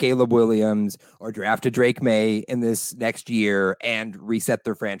draft a Caleb Williams or draft a Drake May in this next year and reset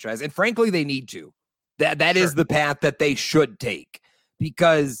their franchise. And frankly, they need to. That is the path that they should take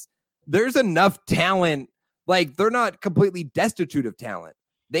because there's enough talent. Like they're not completely destitute of talent.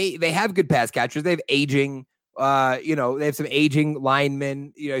 They have good pass catchers. They have aging, they have some aging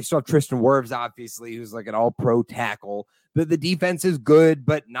linemen. You still have Tristan Wirfs, obviously, who's like an all-pro tackle. The defense is good,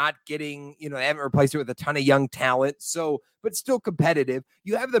 but not getting, they haven't replaced it with a ton of young talent. So, but still competitive.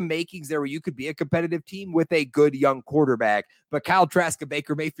 You have the makings there where you could be a competitive team with a good young quarterback. But Kyle Trask and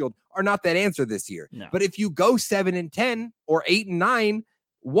Baker Mayfield are not that answer this year. No. But if you go 7-10 or 8-9,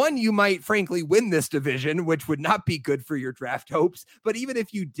 you might frankly win this division, which would not be good for your draft hopes. But even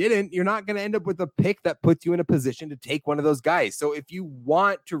if you didn't, you're not going to end up with a pick that puts you in a position to take one of those guys. So if you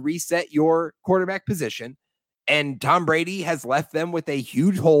want to reset your quarterback position, and Tom Brady has left them with a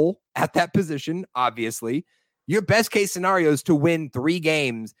huge hole at that position, obviously, your best case scenario is to win 3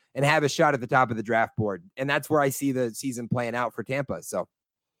 games and have a shot at the top of the draft board. And that's where I see the season playing out for Tampa. So,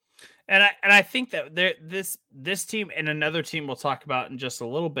 and I think that this team and another team we'll talk about in just a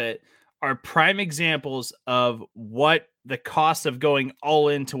little bit are prime examples of what the cost of going all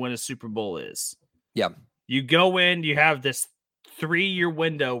in to win a Super Bowl is. Yeah. You go in, you have this 3-year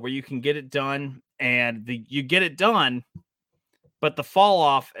window where you can get it done. And you get it done, but the fall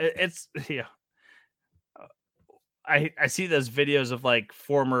off, it's I see those videos of like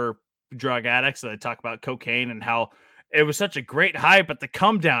former drug addicts that they talk about cocaine and how it was such a great high, but the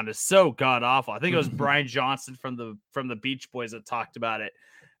come down is so god awful. I think it was Brian Johnson from the Beach Boys that talked about it,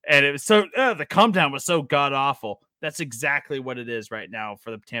 and it was so the come down was so god awful. That's exactly what it is right now for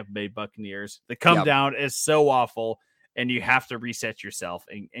the Tampa Bay Buccaneers. The come down is so awful. And you have to reset yourself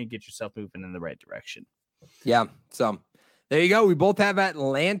and get yourself moving in the right direction. Yeah. So there you go. We both have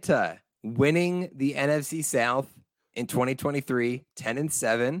Atlanta winning the NFC South in 2023,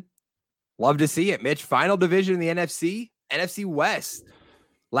 10-7. Love to see it, Mitch. Final division in the NFC West.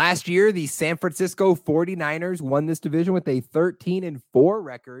 Last year, the San Francisco 49ers won this division with a 13-4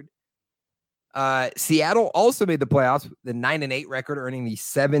 record. Seattle also made the playoffs, the 9-8 record, earning the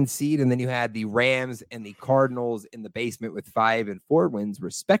 7 seed. And then you had the Rams and the Cardinals in the basement with 5 and 4 wins,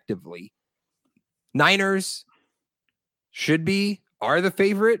 respectively. Niners are the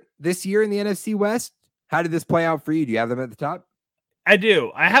favorite this year in the NFC West. How did this play out for you? Do you have them at the top? I do.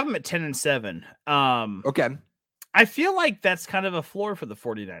 I have them at 10-7. Okay. I feel like that's kind of a floor for the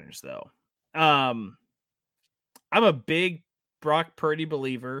 49ers, though. I'm a big Brock Purdy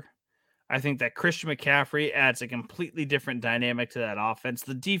believer. I think that Christian McCaffrey adds a completely different dynamic to that offense.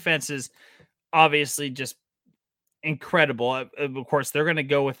 The defense is obviously just incredible. Of course, they're going to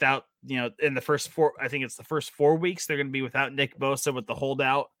go without, in the first 4, I think it's the first 4 weeks, they're going to be without Nick Bosa with the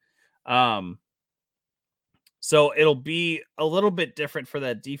holdout. So it'll be a little bit different for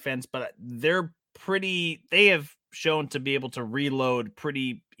that defense, but they have shown to be able to reload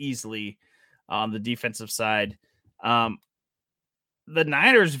pretty easily on the defensive side. the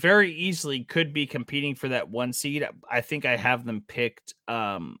Niners very easily could be competing for that 1 seed. I think I have them picked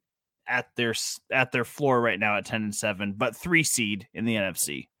at their floor right now at 10-7, but 3 seed in the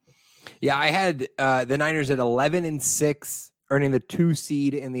NFC. Yeah, I had the Niners at 11-6, earning the 2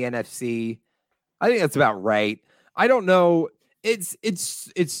 seed in the NFC. I think that's about right. I don't know. This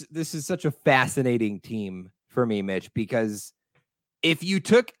is such a fascinating team for me, Mitch, because if you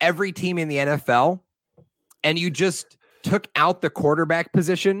took every team in the NFL and you just took out the quarterback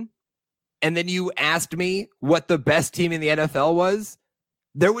position, and then you asked me what the best team in the NFL was,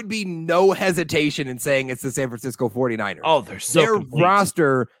 there would be no hesitation in saying it's the San Francisco 49ers. Oh, their complete.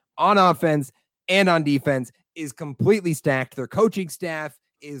 Roster on offense and on defense is completely stacked. Their coaching staff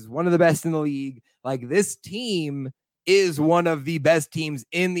is one of the best in the league. Like, this team is one of the best teams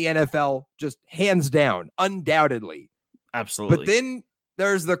in the NFL, just hands down, undoubtedly. Absolutely. But then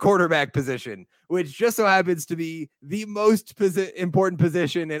there's the quarterback position, which just so happens to be the most important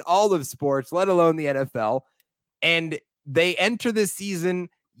position in all of sports, let alone the NFL. And they enter this season,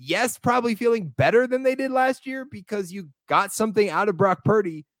 yes, probably feeling better than they did last year because you got something out of Brock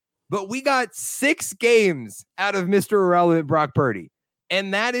Purdy, but we got 6 games out of Mr. Irrelevant Brock Purdy.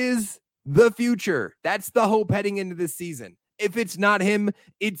 And that is the future. That's the hope heading into this season. If it's not him,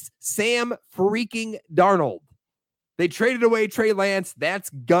 it's Sam freaking Darnold. They traded away Trey Lance. That's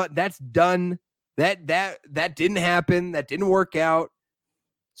done. That didn't happen. That didn't work out.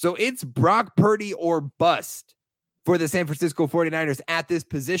 So it's Brock Purdy or bust for the San Francisco 49ers at this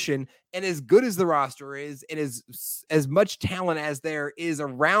position. And as good as the roster is, and as much talent as there is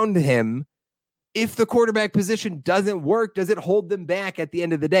around him, if the quarterback position doesn't work, does it hold them back at the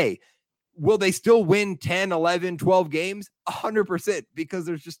end of the day? Will they still win 10, 11, 12 games? 100%, because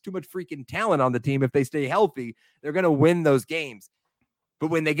there's just too much freaking talent on the team. If they stay healthy, they're going to win those games.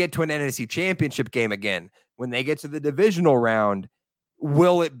 But when they get to an NFC championship game again, when they get to the divisional round,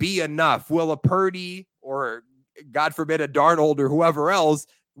 will it be enough? Will a Purdy or, God forbid, a Darnold or whoever else,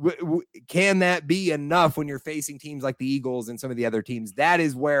 can that be enough when you're facing teams like the Eagles and some of the other teams? That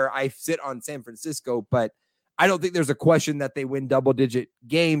is where I sit on San Francisco, but I don't think there's a question that they win double-digit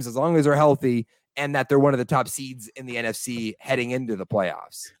games as long as they're healthy and that they're one of the top seeds in the NFC heading into the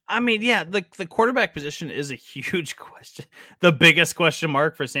playoffs. I mean, yeah, the quarterback position is a huge question, the biggest question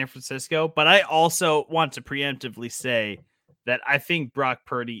mark for San Francisco. But I also want to preemptively say that I think Brock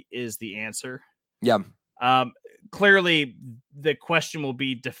Purdy is the answer. Yeah. Clearly, the question will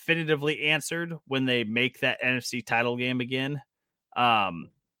be definitively answered when they make that NFC title game again,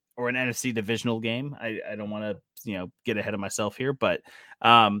 or an NFC divisional game. I don't want to, get ahead of myself here, but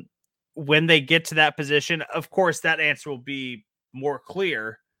when they get to that position, of course, that answer will be more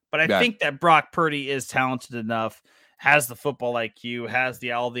clear. But I think that Brock Purdy is talented enough, has the football IQ, has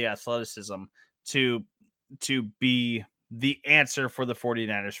all the athleticism to be the answer for the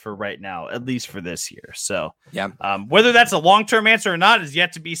 49ers for right now, at least for this year. So whether that's a long-term answer or not is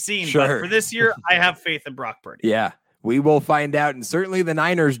yet to be seen. Sure. But for this year, I have faith in Brock Purdy. Yeah, we will find out. And certainly the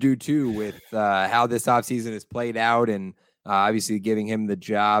Niners do too, with how this offseason has played out and obviously giving him the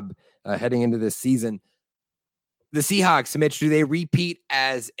job heading into this season. The Seahawks, Mitch, do they repeat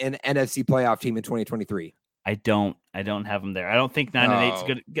as an NFC playoff team in 2023? I don't have them there. I don't think 9-8 is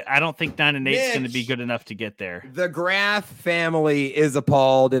good. I don't think 9-8 is going to be good enough to get there. The Graff family is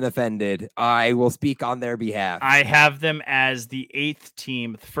appalled and offended. I will speak on their behalf. I have them as the 8th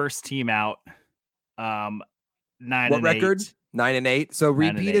team, the first team out. 9-8. What record? 9-8. So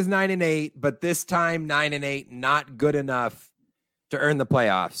repeat is 9-8, but this time 9-8, not good enough to earn the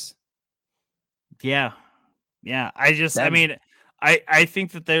playoffs. Yeah. I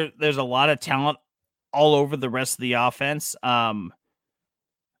think that there's a lot of talent all over the rest of the offense.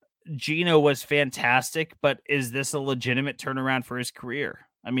 Geno was fantastic, but is this a legitimate turnaround for his career?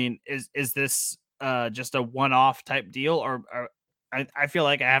 I mean, is this just a one-off type deal, or I feel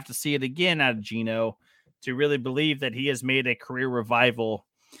like I have to see it again out of Geno to really believe that he has made a career revival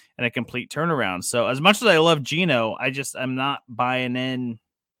and a complete turnaround. So as much as I love Geno, I'm not buying in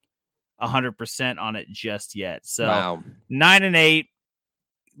 100% on it just yet. So 9-8.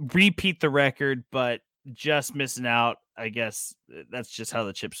 Repeat the record, but just missing out. I guess that's just how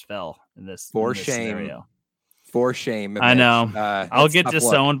the chips fell in this. For shame. Scenario. For shame. I know. I'll get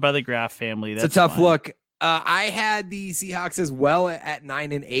disowned by the Graff family. That's it's a tough fine. Look. I had the Seahawks as well at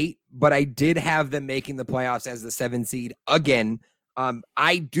 9-8, but I did have them making the playoffs as the 7 seed again.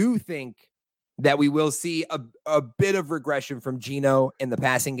 I do think that we will see a bit of regression from Geno in the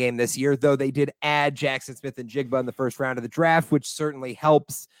passing game this year, though they did add Jackson Smith and Jigba in the first round of the draft, which certainly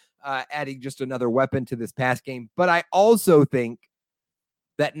helps, adding just another weapon to this pass game. But I also think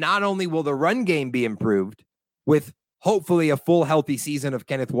that not only will the run game be improved with hopefully a full healthy season of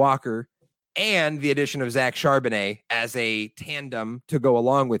Kenneth Walker and the addition of Zach Charbonnet as a tandem to go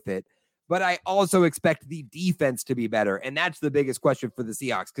along with it. But I also expect the defense to be better. And that's the biggest question for the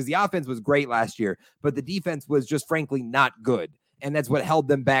Seahawks, because the offense was great last year, but the defense was just frankly not good. And that's what held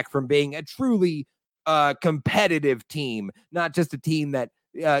them back from being a truly competitive team, not just a team that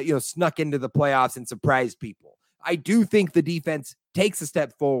snuck into the playoffs and surprised people. I do think the defense takes a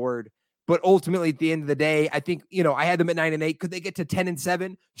step forward, but ultimately at the end of the day, I think, I had them at 9-8. Could they get to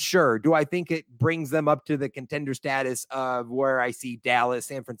 10-7? Sure. Do I think it brings them up to the contender status of where I see Dallas,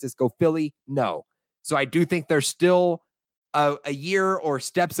 San Francisco, Philly? No. So I do think they're still a year or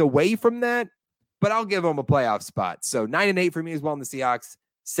steps away from that, but I'll give them a playoff spot. So 9-8 for me as well in the Seahawks,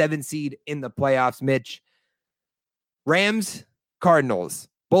 7 seed in the playoffs. Mitch, Rams, Cardinals.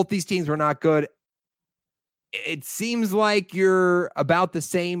 Both these teams were not good. It seems like you're about the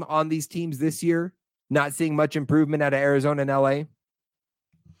same on these teams this year. Not seeing much improvement out of Arizona and LA.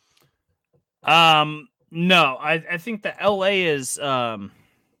 No, I think that LA is along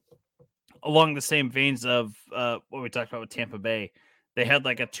the same veins of what we talked about with Tampa Bay. They had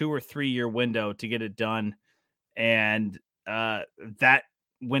like a 2 or 3 year window to get it done, and that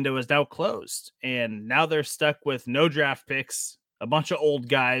window is now closed. And now they're stuck with no draft picks, a bunch of old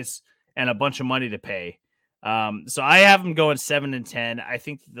guys, and a bunch of money to pay. So I have them going 7-10. I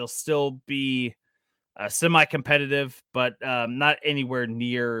think they'll still be semi-competitive, but not anywhere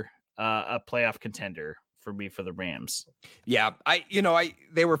near a playoff contender for me for the Rams. Yeah,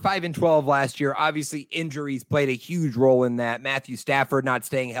 they were 5-12 last year. Obviously, injuries played a huge role in that. Matthew Stafford not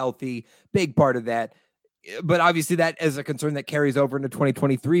staying healthy, big part of that. But obviously that is a concern that carries over into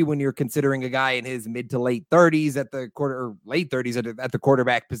 2023 when you're considering a guy in his mid to late 30s at the late 30s at the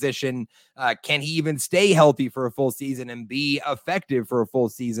quarterback position. Can he even stay healthy for a full season and be effective for a full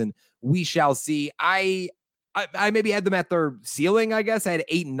season? We shall see. I maybe had them at their ceiling, I guess. I had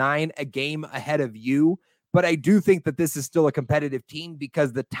 8-9, a game ahead of you. But I do think that this is still a competitive team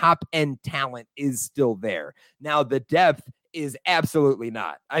because the top end talent is still there. Now, the depth is absolutely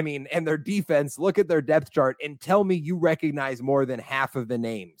not. I mean, and their defense, look at their depth chart and tell me you recognize more than half of the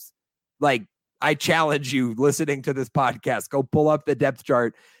names. Like, I challenge you listening to this podcast, go pull up the depth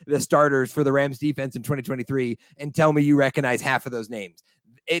chart, the starters for the Rams defense in 2023, and tell me you recognize half of those names.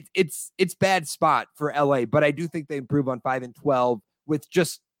 It's bad spot for LA, but I do think they improve on 5-12 with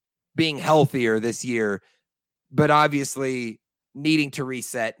just being healthier this year, but obviously needing to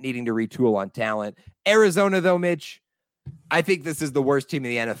reset, needing to retool on talent. Arizona, though, Mitch, I think this is the worst team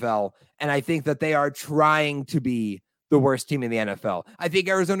in the NFL, and I think that they are trying to be the worst team in the NFL. I think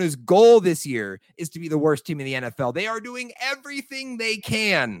Arizona's goal this year is to be the worst team in the NFL. They are doing everything they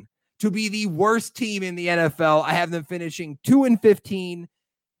can to be the worst team in the NFL. I have them finishing 2-15.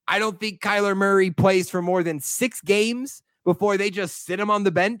 I don't think Kyler Murray plays for more than 6 games before they just sit him on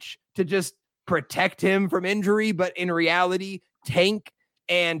the bench to just protect him from injury, but in reality, tank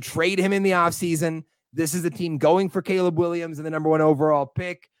and trade him in the offseason. This is a team going for Caleb Williams in the number 1 overall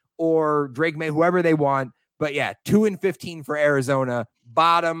pick, or Drake May, whoever they want. But yeah, 2-15 for Arizona.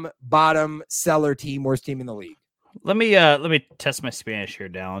 Bottom seller team, worst team in the league. Let me test my Spanish here,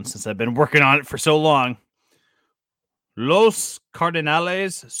 Dallin, since I've been working on it for so long. Los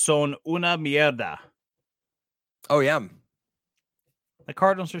Cardenales son una mierda. Oh yeah, the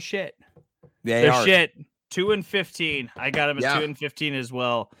Cardinals are shit. They're shit. 2-15. I got them at 2-15 as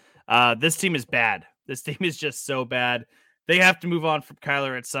well. This team is bad. This team is just so bad. They have to move on from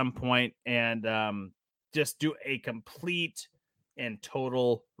Kyler at some point and just do a complete and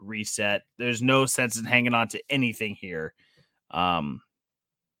total reset. There's no sense in hanging on to anything here.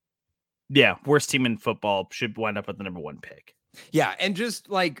 Worst team in football, should wind up with the number 1 pick. Yeah, and just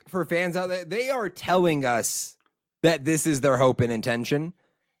like for fans out there, they are telling us that this is their hope and intention.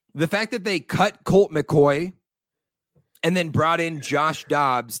 The fact that they cut Colt McCoy and then brought in Josh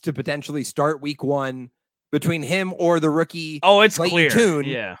Dobbs to potentially start week 1 between him or the rookie. Oh, it's clear. Tune,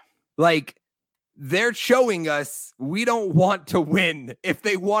 yeah. Like, they're showing us we don't want to win. If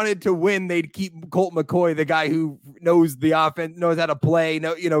they wanted to win, they'd keep Colt McCoy, the guy who knows the offense, knows how to play,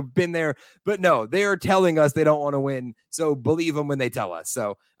 been there. But no, they are telling us they don't want to win. So believe them when they tell us.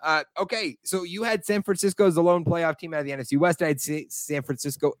 So, okay. So you had San Francisco as the lone playoff team out of the NFC West. I had San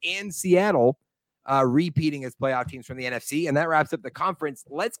Francisco and Seattle repeating as playoff teams from the NFC. And that wraps up the conference.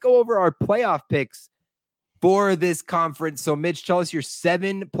 Let's go over our playoff picks for this conference. So Mitch, tell us your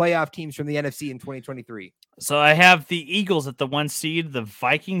 7 playoff teams from the NFC in 2023. So I have the Eagles at the 1 seed, the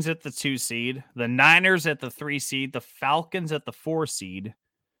Vikings at the 2 seed, the Niners at the 3 seed, the Falcons at the 4 seed,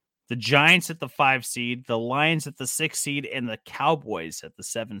 the Giants at the 5 seed, the Lions at the 6 seed, and the Cowboys at the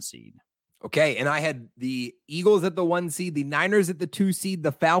 7 seed. Okay, and I had the Eagles at the 1 seed, the Niners at the 2 seed,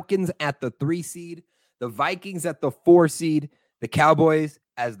 the Falcons at the 3 seed, the Vikings at the 4 seed, the Cowboys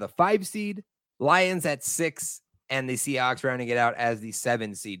as the 5 seed, Lions at 6, and the Seahawks rounding it out as the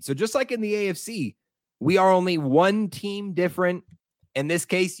 7 seed. So just like in the AFC, we are only one team different. In this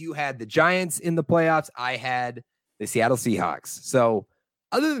case, you had the Giants in the playoffs. I had the Seattle Seahawks. So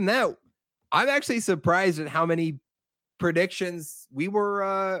other than that, I'm actually surprised at how many predictions we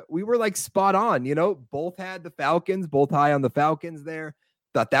were like spot on. Both had the Falcons, both high on the Falcons there.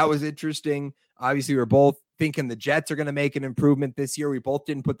 Thought that was interesting. Obviously, we're both thinking the Jets are going to make an improvement this year. We both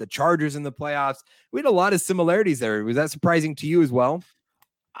didn't put the Chargers in the playoffs. We had a lot of similarities there. Was that surprising to you as well?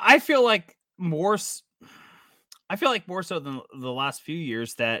 I feel like more so than the last few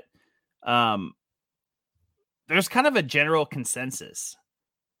years that there's kind of a general consensus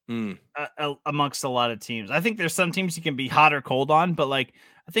amongst a lot of teams. I think there's some teams you can be hot or cold on, but like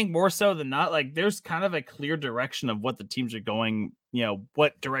I think more so than not, like there's kind of a clear direction of what the teams are going,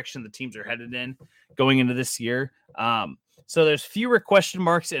 what direction the teams are headed in going into this year. So there's fewer question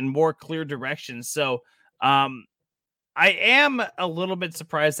marks and more clear directions. So I am a little bit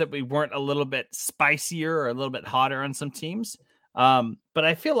surprised that we weren't a little bit spicier or a little bit hotter on some teams. But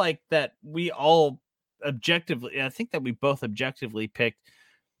I feel like that we all objectively, I think that we both objectively picked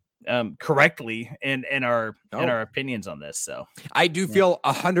correctly in our opinions on this. So I do feel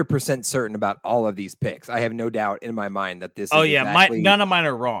 100% certain about all of these picks. I have no doubt in my mind that this. None of mine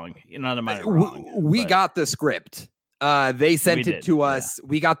are wrong. None of mine are wrong. We got the script. They sent it to us. Yeah.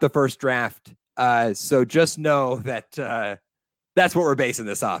 We got the first draft. So just know that that's what we're basing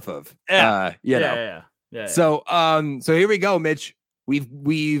this off of. Yeah. So here we go, Mitch.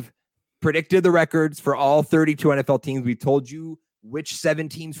 We've predicted the records for all 32 NFL teams. We told you which 7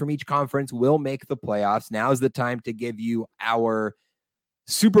 teams from each conference will make the playoffs. Now is the time to give you our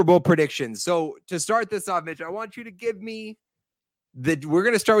Super Bowl predictions. So to start this off, Mitch, I want you to give me we're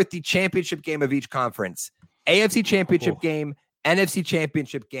going to start with the championship game of each conference. AFC championship game, NFC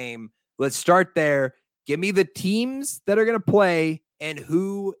championship game. Let's start there. Give me the teams that are going to play and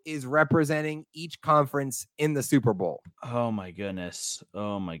who is representing each conference in the Super Bowl. Oh my goodness.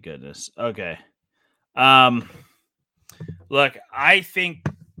 Okay. Look, I think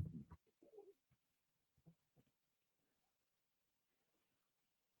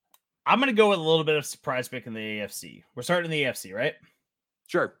I'm going to go with a little bit of surprise pick in the AFC. We're starting in the AFC, right?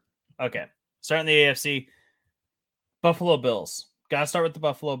 Sure. Okay. Starting in the AFC. Buffalo Bills. Got to start with the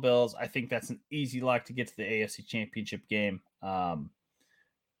Buffalo Bills. I think that's an easy lock to get to the AFC Championship game.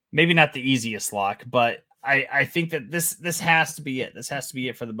 Maybe not the easiest lock, but I think that this has to be it. This has to be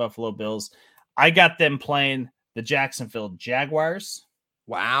it for the Buffalo Bills. I got them playing the Jacksonville Jaguars.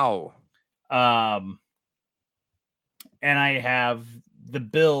 Wow. And I have the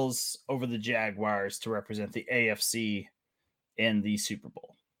Bills over the Jaguars to represent the AFC in the Super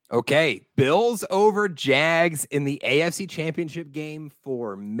Bowl. Okay, Bills over Jags in the AFC Championship game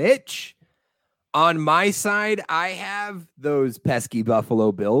for Mitch. On my side, I have those pesky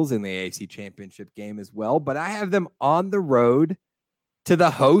Buffalo Bills in the AFC Championship game as well, but I have them on the road to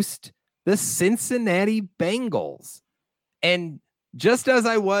the host, the Cincinnati Bengals. And just as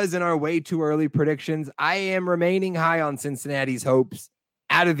I was in our way too early predictions, I am remaining high on Cincinnati's hopes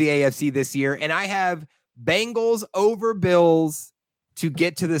out of the AFC this year, and I have Bengals over Bills to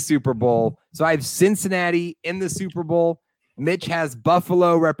get to the Super Bowl. So I have Cincinnati in the Super Bowl. Mitch has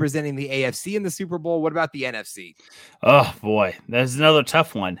Buffalo representing the AFC in the Super Bowl. What about the NFC? Oh boy, that's another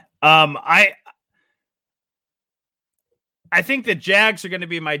tough one. I think the Jags are going to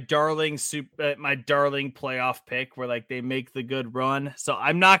be my darling playoff pick where like they make the good run. So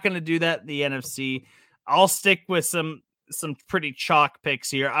I'm not going to do that in the NFC. I'll stick with some pretty chalk picks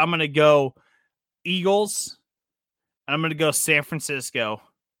here. I'm going to go Eagles. I'm going to go San Francisco.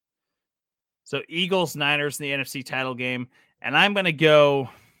 So Eagles, Niners in the NFC title game. And I'm going to go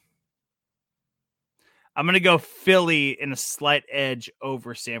Philly in a slight edge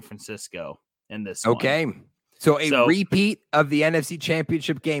over San Francisco in this one. Okay. So a repeat of the NFC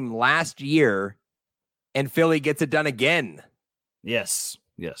Championship game last year, and Philly gets it done again. Yes.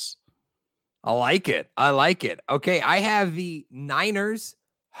 I like it. Okay, I have the Niners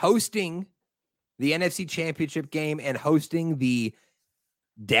hosting the NFC Championship game and hosting the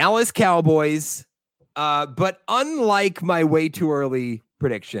Dallas Cowboys. But unlike my way too early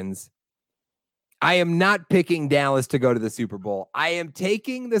predictions, I am not picking Dallas to go to the Super Bowl. I am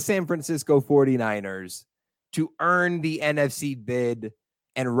taking the San Francisco 49ers to earn the NFC bid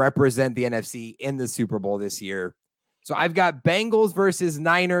and represent the NFC in the Super Bowl this year. So I've got Bengals versus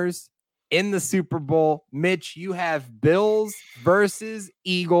Niners in the Super Bowl. Mitch, you have Bills versus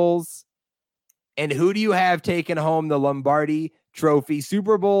Eagles And who do you have taking home the Lombardi Trophy?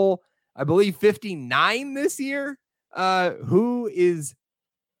 Super Bowl, I believe 59 this year. Who is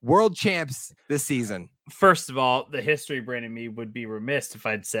world champs this season? First of all, the history brain in me would be remiss if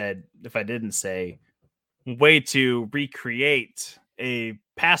I didn't say way to recreate a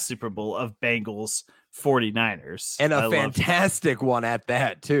past Super Bowl of Bengals 49ers. And a fantastic one at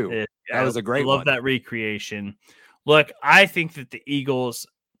that, too. That was a great one. I love that recreation. Look, I think that the Eagles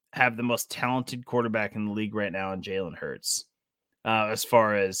have the most talented quarterback in the league right now in Jalen Hurts. As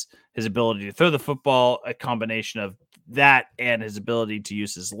far as his ability to throw the football, a combination of that and his ability to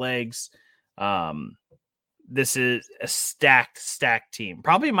use his legs. This is a stacked team.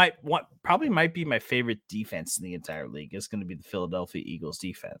 Probably might be my favorite defense in the entire league. It's going to be the Philadelphia Eagles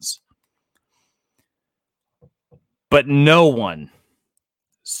defense. But no one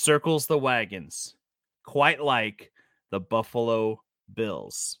circles the wagons quite like the Buffalo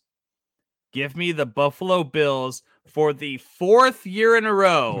Bills. Give me the Buffalo Bills for the 4th year in a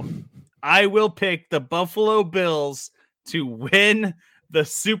row. I will pick the Buffalo Bills to win the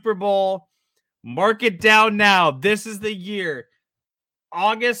Super Bowl. Mark it down now. This is the year.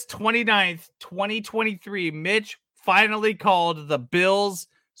 August 29th, 2023. Mitch finally called the Bills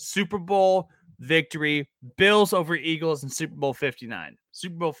Super Bowl victory. Bills over Eagles in Super Bowl 59.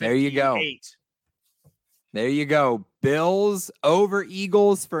 Super Bowl 58. There you go. There you go. Bills over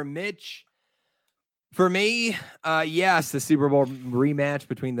Eagles for Mitch. For me, yes, the Super Bowl rematch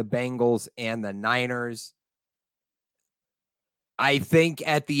between the Bengals and the Niners. I think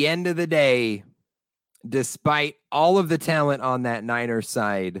at the end of the day, despite all of the talent on that Niners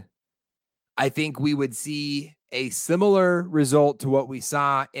side, I think we would see a similar result to what we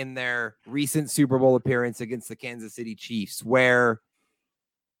saw in their recent Super Bowl appearance against the Kansas City Chiefs, where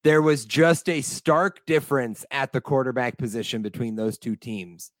there was just a stark difference at the quarterback position between those two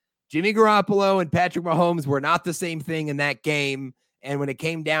teams. Jimmy Garoppolo and Patrick Mahomes were not the same thing in that game. And when it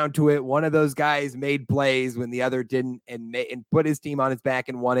came down to it, one of those guys made plays when the other didn't and put his team on his back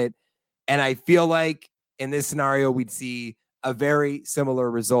and won it. And I feel like in this scenario, we'd see a very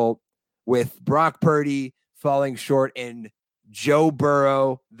similar result with Brock Purdy falling short and Joe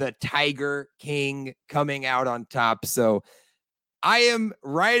Burrow, the Tiger King, coming out on top. So I am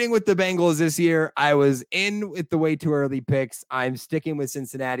riding with the Bengals this year. I was in with the way too early picks. I'm sticking with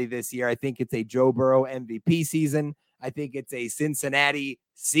Cincinnati this year. I think it's a Joe Burrow MVP season. I think it's a Cincinnati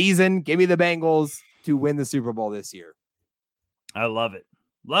season. Give me the Bengals to win the Super Bowl this year. I love it.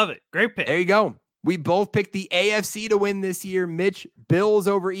 Love it. Great pick. There you go. We both picked the AFC to win this year. Mitch, Bills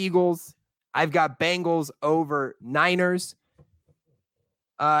over Eagles. I've got Bengals over Niners.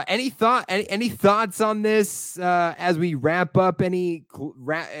 Any thoughts on this as we wrap up? Any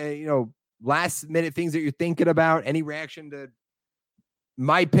last minute things that you're thinking about? Any reaction to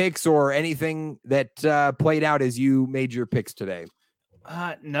my picks or anything that played out as you made your picks today?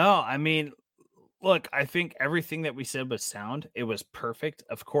 No, I mean, look, I think everything that we said was sound. It was perfect.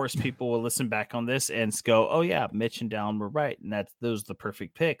 Of course, people will listen back on this and go, "Oh yeah, Mitch and Dallin were right," and those are the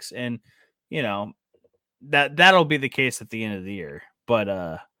perfect picks. And that'll be the case at the end of the year.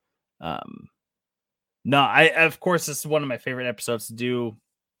 But no, of course, this is one of my favorite episodes to do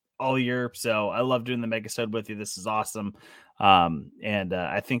all year. So I love doing the Megasode with you. This is awesome. And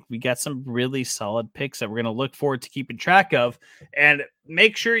I think we got some really solid picks that we're going to look forward to keeping track of. And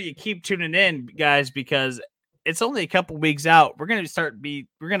make sure you keep tuning in, guys, because it's only a couple weeks out. We're going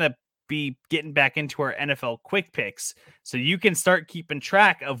to be getting back into our NFL quick picks, so you can start keeping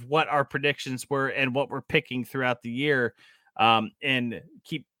track of what our predictions were and what we're picking throughout the year. And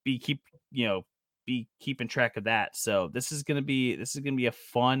be keeping track of that. So this is gonna be a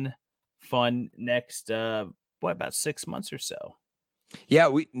fun next about 6 months or so.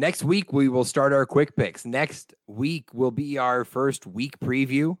 Yeah, next week we will start our quick picks. Next week will be our first week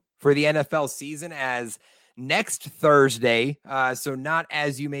preview for the NFL season, as next Thursday. So not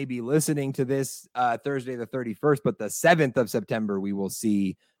as you may be listening to this Thursday the 31st, but the 7th of September, we will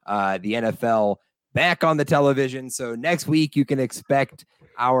see the NFL back on the television. So next week you can expect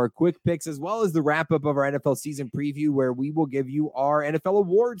our quick picks as well as the wrap up of our NFL season preview, where we will give you our NFL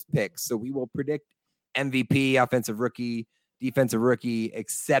awards picks. So we will predict MVP, offensive rookie, defensive rookie,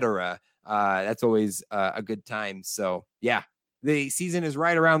 etc. That's always a good time. So yeah, the season is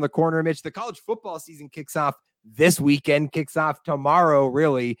right around the corner, Mitch. The college football season kicks off this weekend, kicks off tomorrow.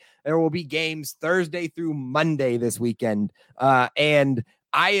 Really, there will be games Thursday through Monday this weekend. And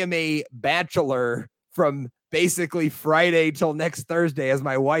I am a bachelor from basically Friday till next Thursday, as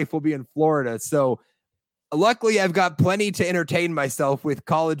my wife will be in Florida. So Luckily, I've got plenty to entertain myself with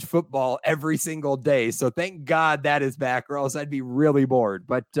college football every single day. So thank God that is back, or else I'd be really bored.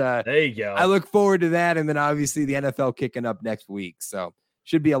 But there you go. I look forward to that. And then obviously the NFL kicking up next week. So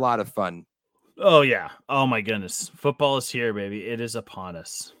should be a lot of fun. Oh, yeah. Oh, my goodness. Football is here, baby. It is upon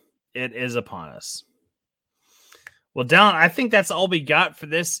us. It is upon us. Well, Dallin, I think that's all we got for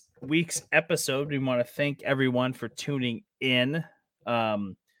this week's episode. We want to thank everyone for tuning in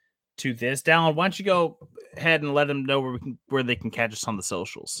to this. Dallin, why don't you go ahead and let them know where they can catch us on the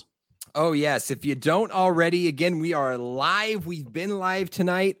socials? Oh, yes. If you don't already, again, we are live. We've been live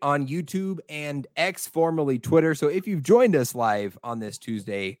tonight on YouTube and X, formerly Twitter. So if you've joined us live on this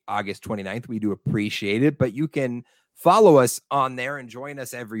Tuesday, August 29th, we do appreciate it. But you can follow us on there and join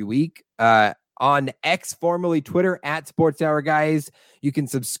us every week on X, formerly Twitter, at Sports Hour Guys. You can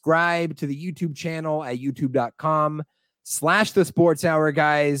subscribe to the YouTube channel at youtube.com/The Sports Hour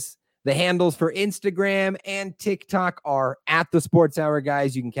Guys. The handles for Instagram and TikTok are at The Sports Hour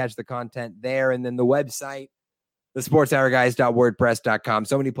Guys. You can catch the content there. And then the website, thesportshourguys.wordpress.com.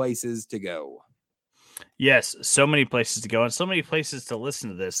 So many places to go. Yes, so many places to go and so many places to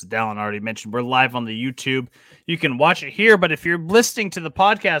listen to this. Dallin already mentioned we're live on the YouTube. You can watch it here, but if you're listening to the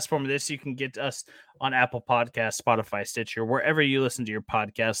podcast form of this, you can get us on Apple Podcasts, Spotify, Stitcher, wherever you listen to your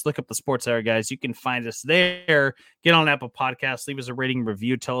podcast. Look up the Sports Hour Guys. You can find us there. Get on Apple Podcasts. Leave us a rating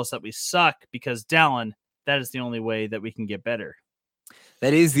review. Tell us that we suck because, Dallin, that is the only way that we can get better.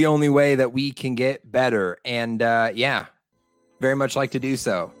 That is the only way that we can get better. And yeah, very much like to do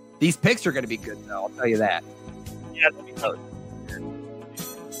so. These picks are going to be good, though. I'll tell you that. Yeah, that'll be good.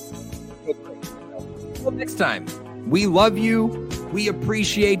 Well, next time, we love you, we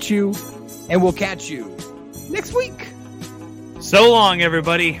appreciate you, and we'll catch you next week. So long,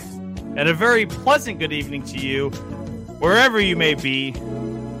 everybody, and a very pleasant good evening to you, wherever you may be.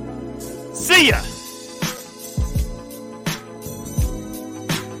 See ya!